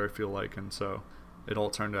bit better, I feel like, and so it all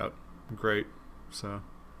turned out great. So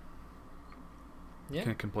yeah,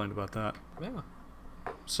 can't complain about that. Yeah.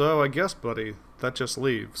 So I guess, buddy, that just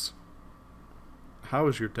leaves. How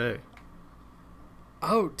was your day?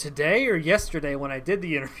 Oh, today or yesterday when I did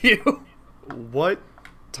the interview? What?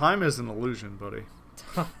 Time is an illusion, buddy.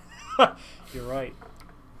 You're right.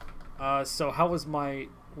 So how was my...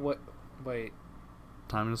 Wait.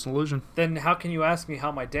 Time is an illusion. Then how can you ask me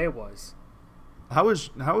how my day was? How is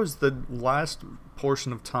the last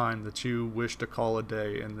portion of time that you wish to call a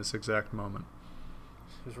day in this exact moment?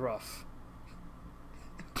 It was rough.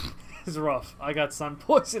 It was rough. I got sun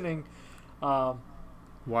poisoning. What?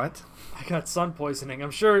 I got sun poisoning.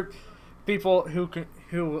 I'm sure people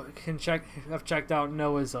who have checked out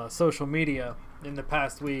Noah's social media in the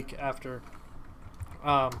past week after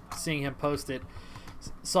seeing him post it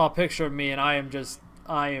saw a picture of me, and I am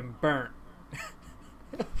burnt.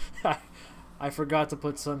 I forgot to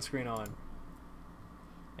put sunscreen on,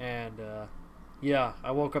 and yeah, I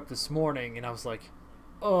woke up this morning and I was like,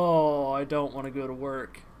 oh, I don't want to go to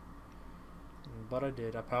work, but I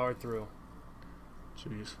did. I powered through.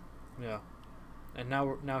 Jeez. Yeah, and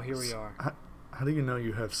now here we are. How do you know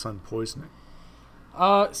you have sun poisoning?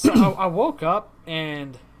 So I woke up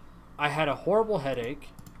and I had a horrible headache.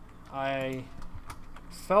 I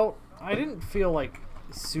didn't feel like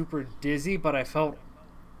super dizzy, but I felt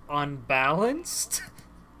unbalanced.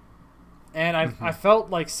 And I felt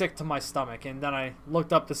like sick to my stomach. And then I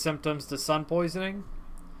looked up the symptoms to sun poisoning.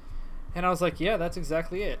 And I was like, yeah, that's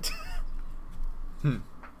exactly it.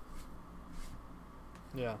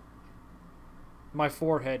 Yeah. My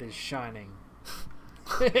forehead is shining.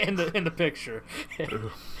 in the picture.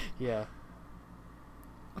 Yeah.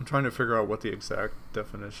 I'm trying to figure out what the exact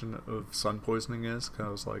definition of sun poisoning is, because I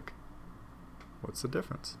was like, what's the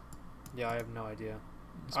difference? Yeah, I have no idea.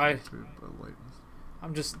 I'm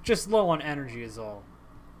just low on energy is all.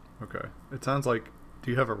 Okay. It sounds like,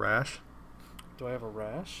 do you have a rash? Do I have a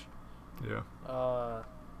rash? Yeah.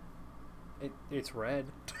 It's red.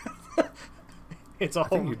 It's all.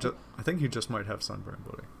 I think you just might have sunburn,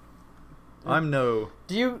 buddy. I'm no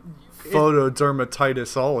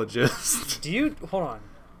photodermatitis-ologist. Do you hold on?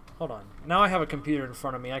 Now I have a computer in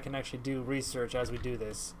front of me. I can actually do research as we do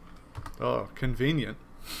this. Oh, convenient.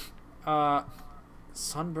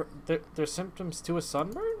 Sunburn. There's symptoms to a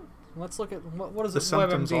sunburn? Let's look at what is The it?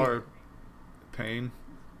 symptoms WebMD? are pain,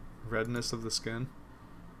 redness of the skin.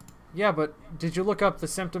 Yeah, but did you look up the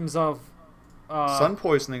symptoms of Sun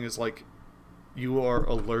poisoning is like you are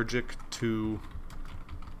allergic to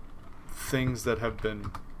things that have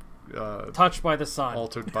been touched by the sun?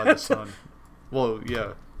 altered by the sun. Well,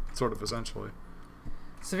 yeah, sort of essentially.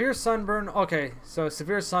 Severe sunburn. Okay, so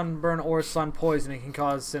severe sunburn or sun poisoning can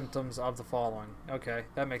cause symptoms of the following. Okay,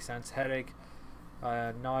 that makes sense. Headache,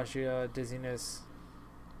 nausea, dizziness.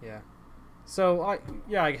 Yeah. So I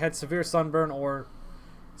had severe sunburn or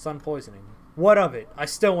sun poisoning. What of it? I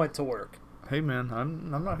still went to work. Hey man,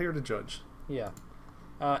 I'm not here to judge. Yeah.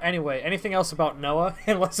 Anyway, anything else about Noah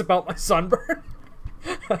and less about my sunburn?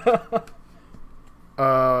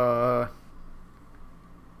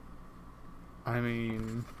 I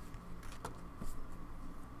mean,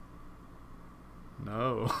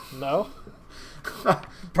 no. No.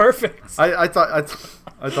 Perfect. I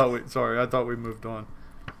thought we moved on.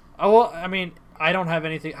 Oh, well, I mean, I don't have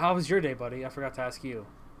anything. How was your day, buddy? I forgot to ask you.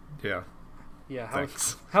 Yeah. Yeah.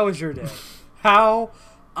 Thanks. How was your day?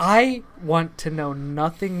 I want to know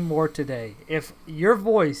nothing more today. If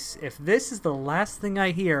this is the last thing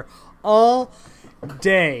I hear all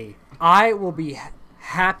day, I will be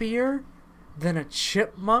happier than a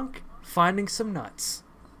chipmunk finding some nuts.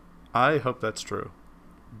 I hope that's true,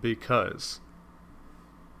 because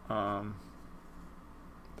that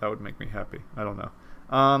would make me happy. I don't know.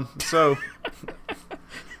 So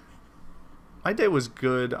my day was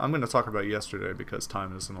good. I'm going to talk about yesterday because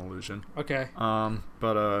time is an illusion. Okay.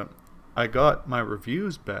 But I got my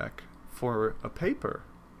reviews back for a paper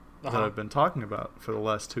that I've been talking about for the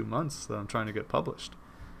last 2 months that I'm trying to get published,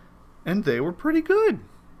 and they were pretty good.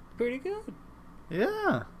 Pretty good.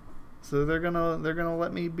 Yeah. So they're gonna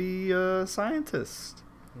let me be a scientist.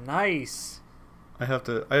 Nice. I have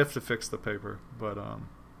to fix the paper, but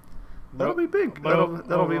that'll be big.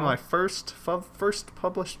 That'll be my first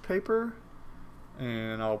published paper,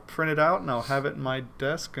 and I'll print it out and I'll have it in my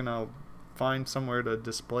desk and I'll find somewhere to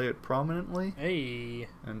display it prominently. Hey.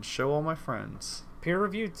 And show all my friends. Peer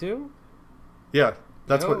reviewed too? Yeah,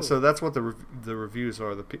 that's Yo. what the reviews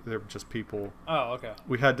are. They're just people. Oh, okay.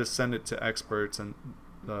 We had to send it to experts, and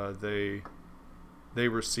they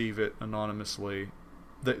receive it anonymously.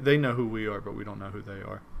 They know who we are, but we don't know who they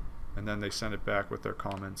are. And then they send it back with their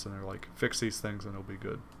comments, and they're like, "Fix these things, and it'll be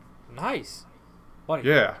good." Nice. Buddy.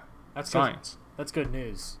 Yeah. That's science. Good. That's good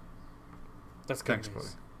news. That's good Thanks,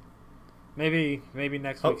 news. buddy. Maybe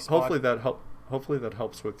next week's hopefully that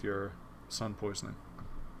helps with your sun poisoning.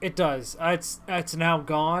 It does. It's now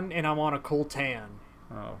gone, and I'm on a cool tan.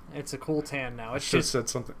 Oh. It's a cool tan now. I should have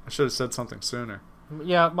said something sooner.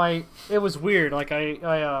 Yeah, it was weird. Like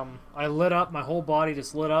I lit up. My whole body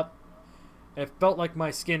just lit up. It felt like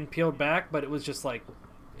my skin peeled back, but it was just like,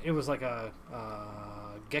 it was like a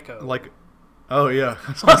gecko. Like, oh yeah,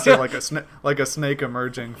 I was gonna say like a snake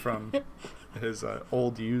emerging from his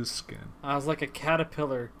old used skin. I was like a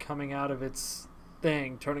caterpillar coming out of its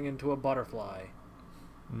thing, turning into a butterfly.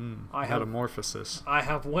 Metamorphosis. I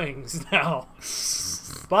have wings now.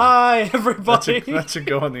 Bye, everybody. That should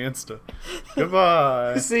go on the Insta.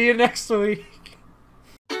 Goodbye. See you next week.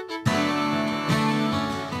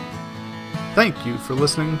 Thank you for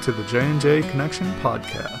listening to the J&J Connection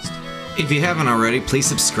podcast. If you haven't already, please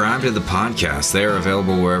subscribe to the podcast. They are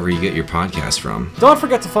available wherever you get your podcasts from. Don't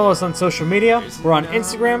forget to follow us on social media. We're on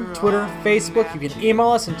Instagram, Twitter, Facebook. You can email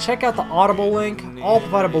us and check out the Audible link, all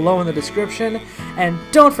provided below in the description. And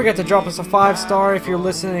don't forget to drop us a 5-star if you're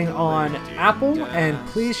listening on Apple. And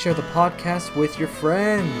please share the podcast with your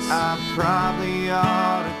friends. I probably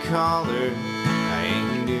ought to call her. I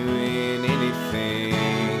ain't doing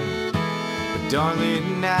anything. But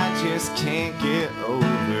darling, I just can't get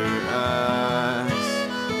over us.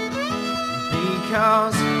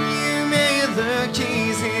 Because you made the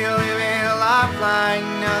easy, living a life like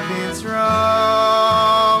nothing's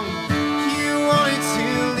wrong. You wanted to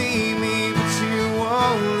leave me, but you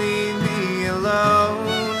won't leave me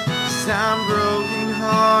alone. 'Cause I'm broken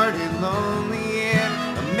hearted, lonely, and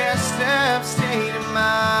a messed up state of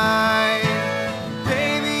mind.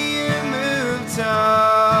 Baby, you moved on.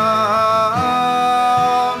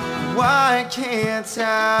 Why can't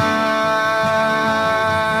I?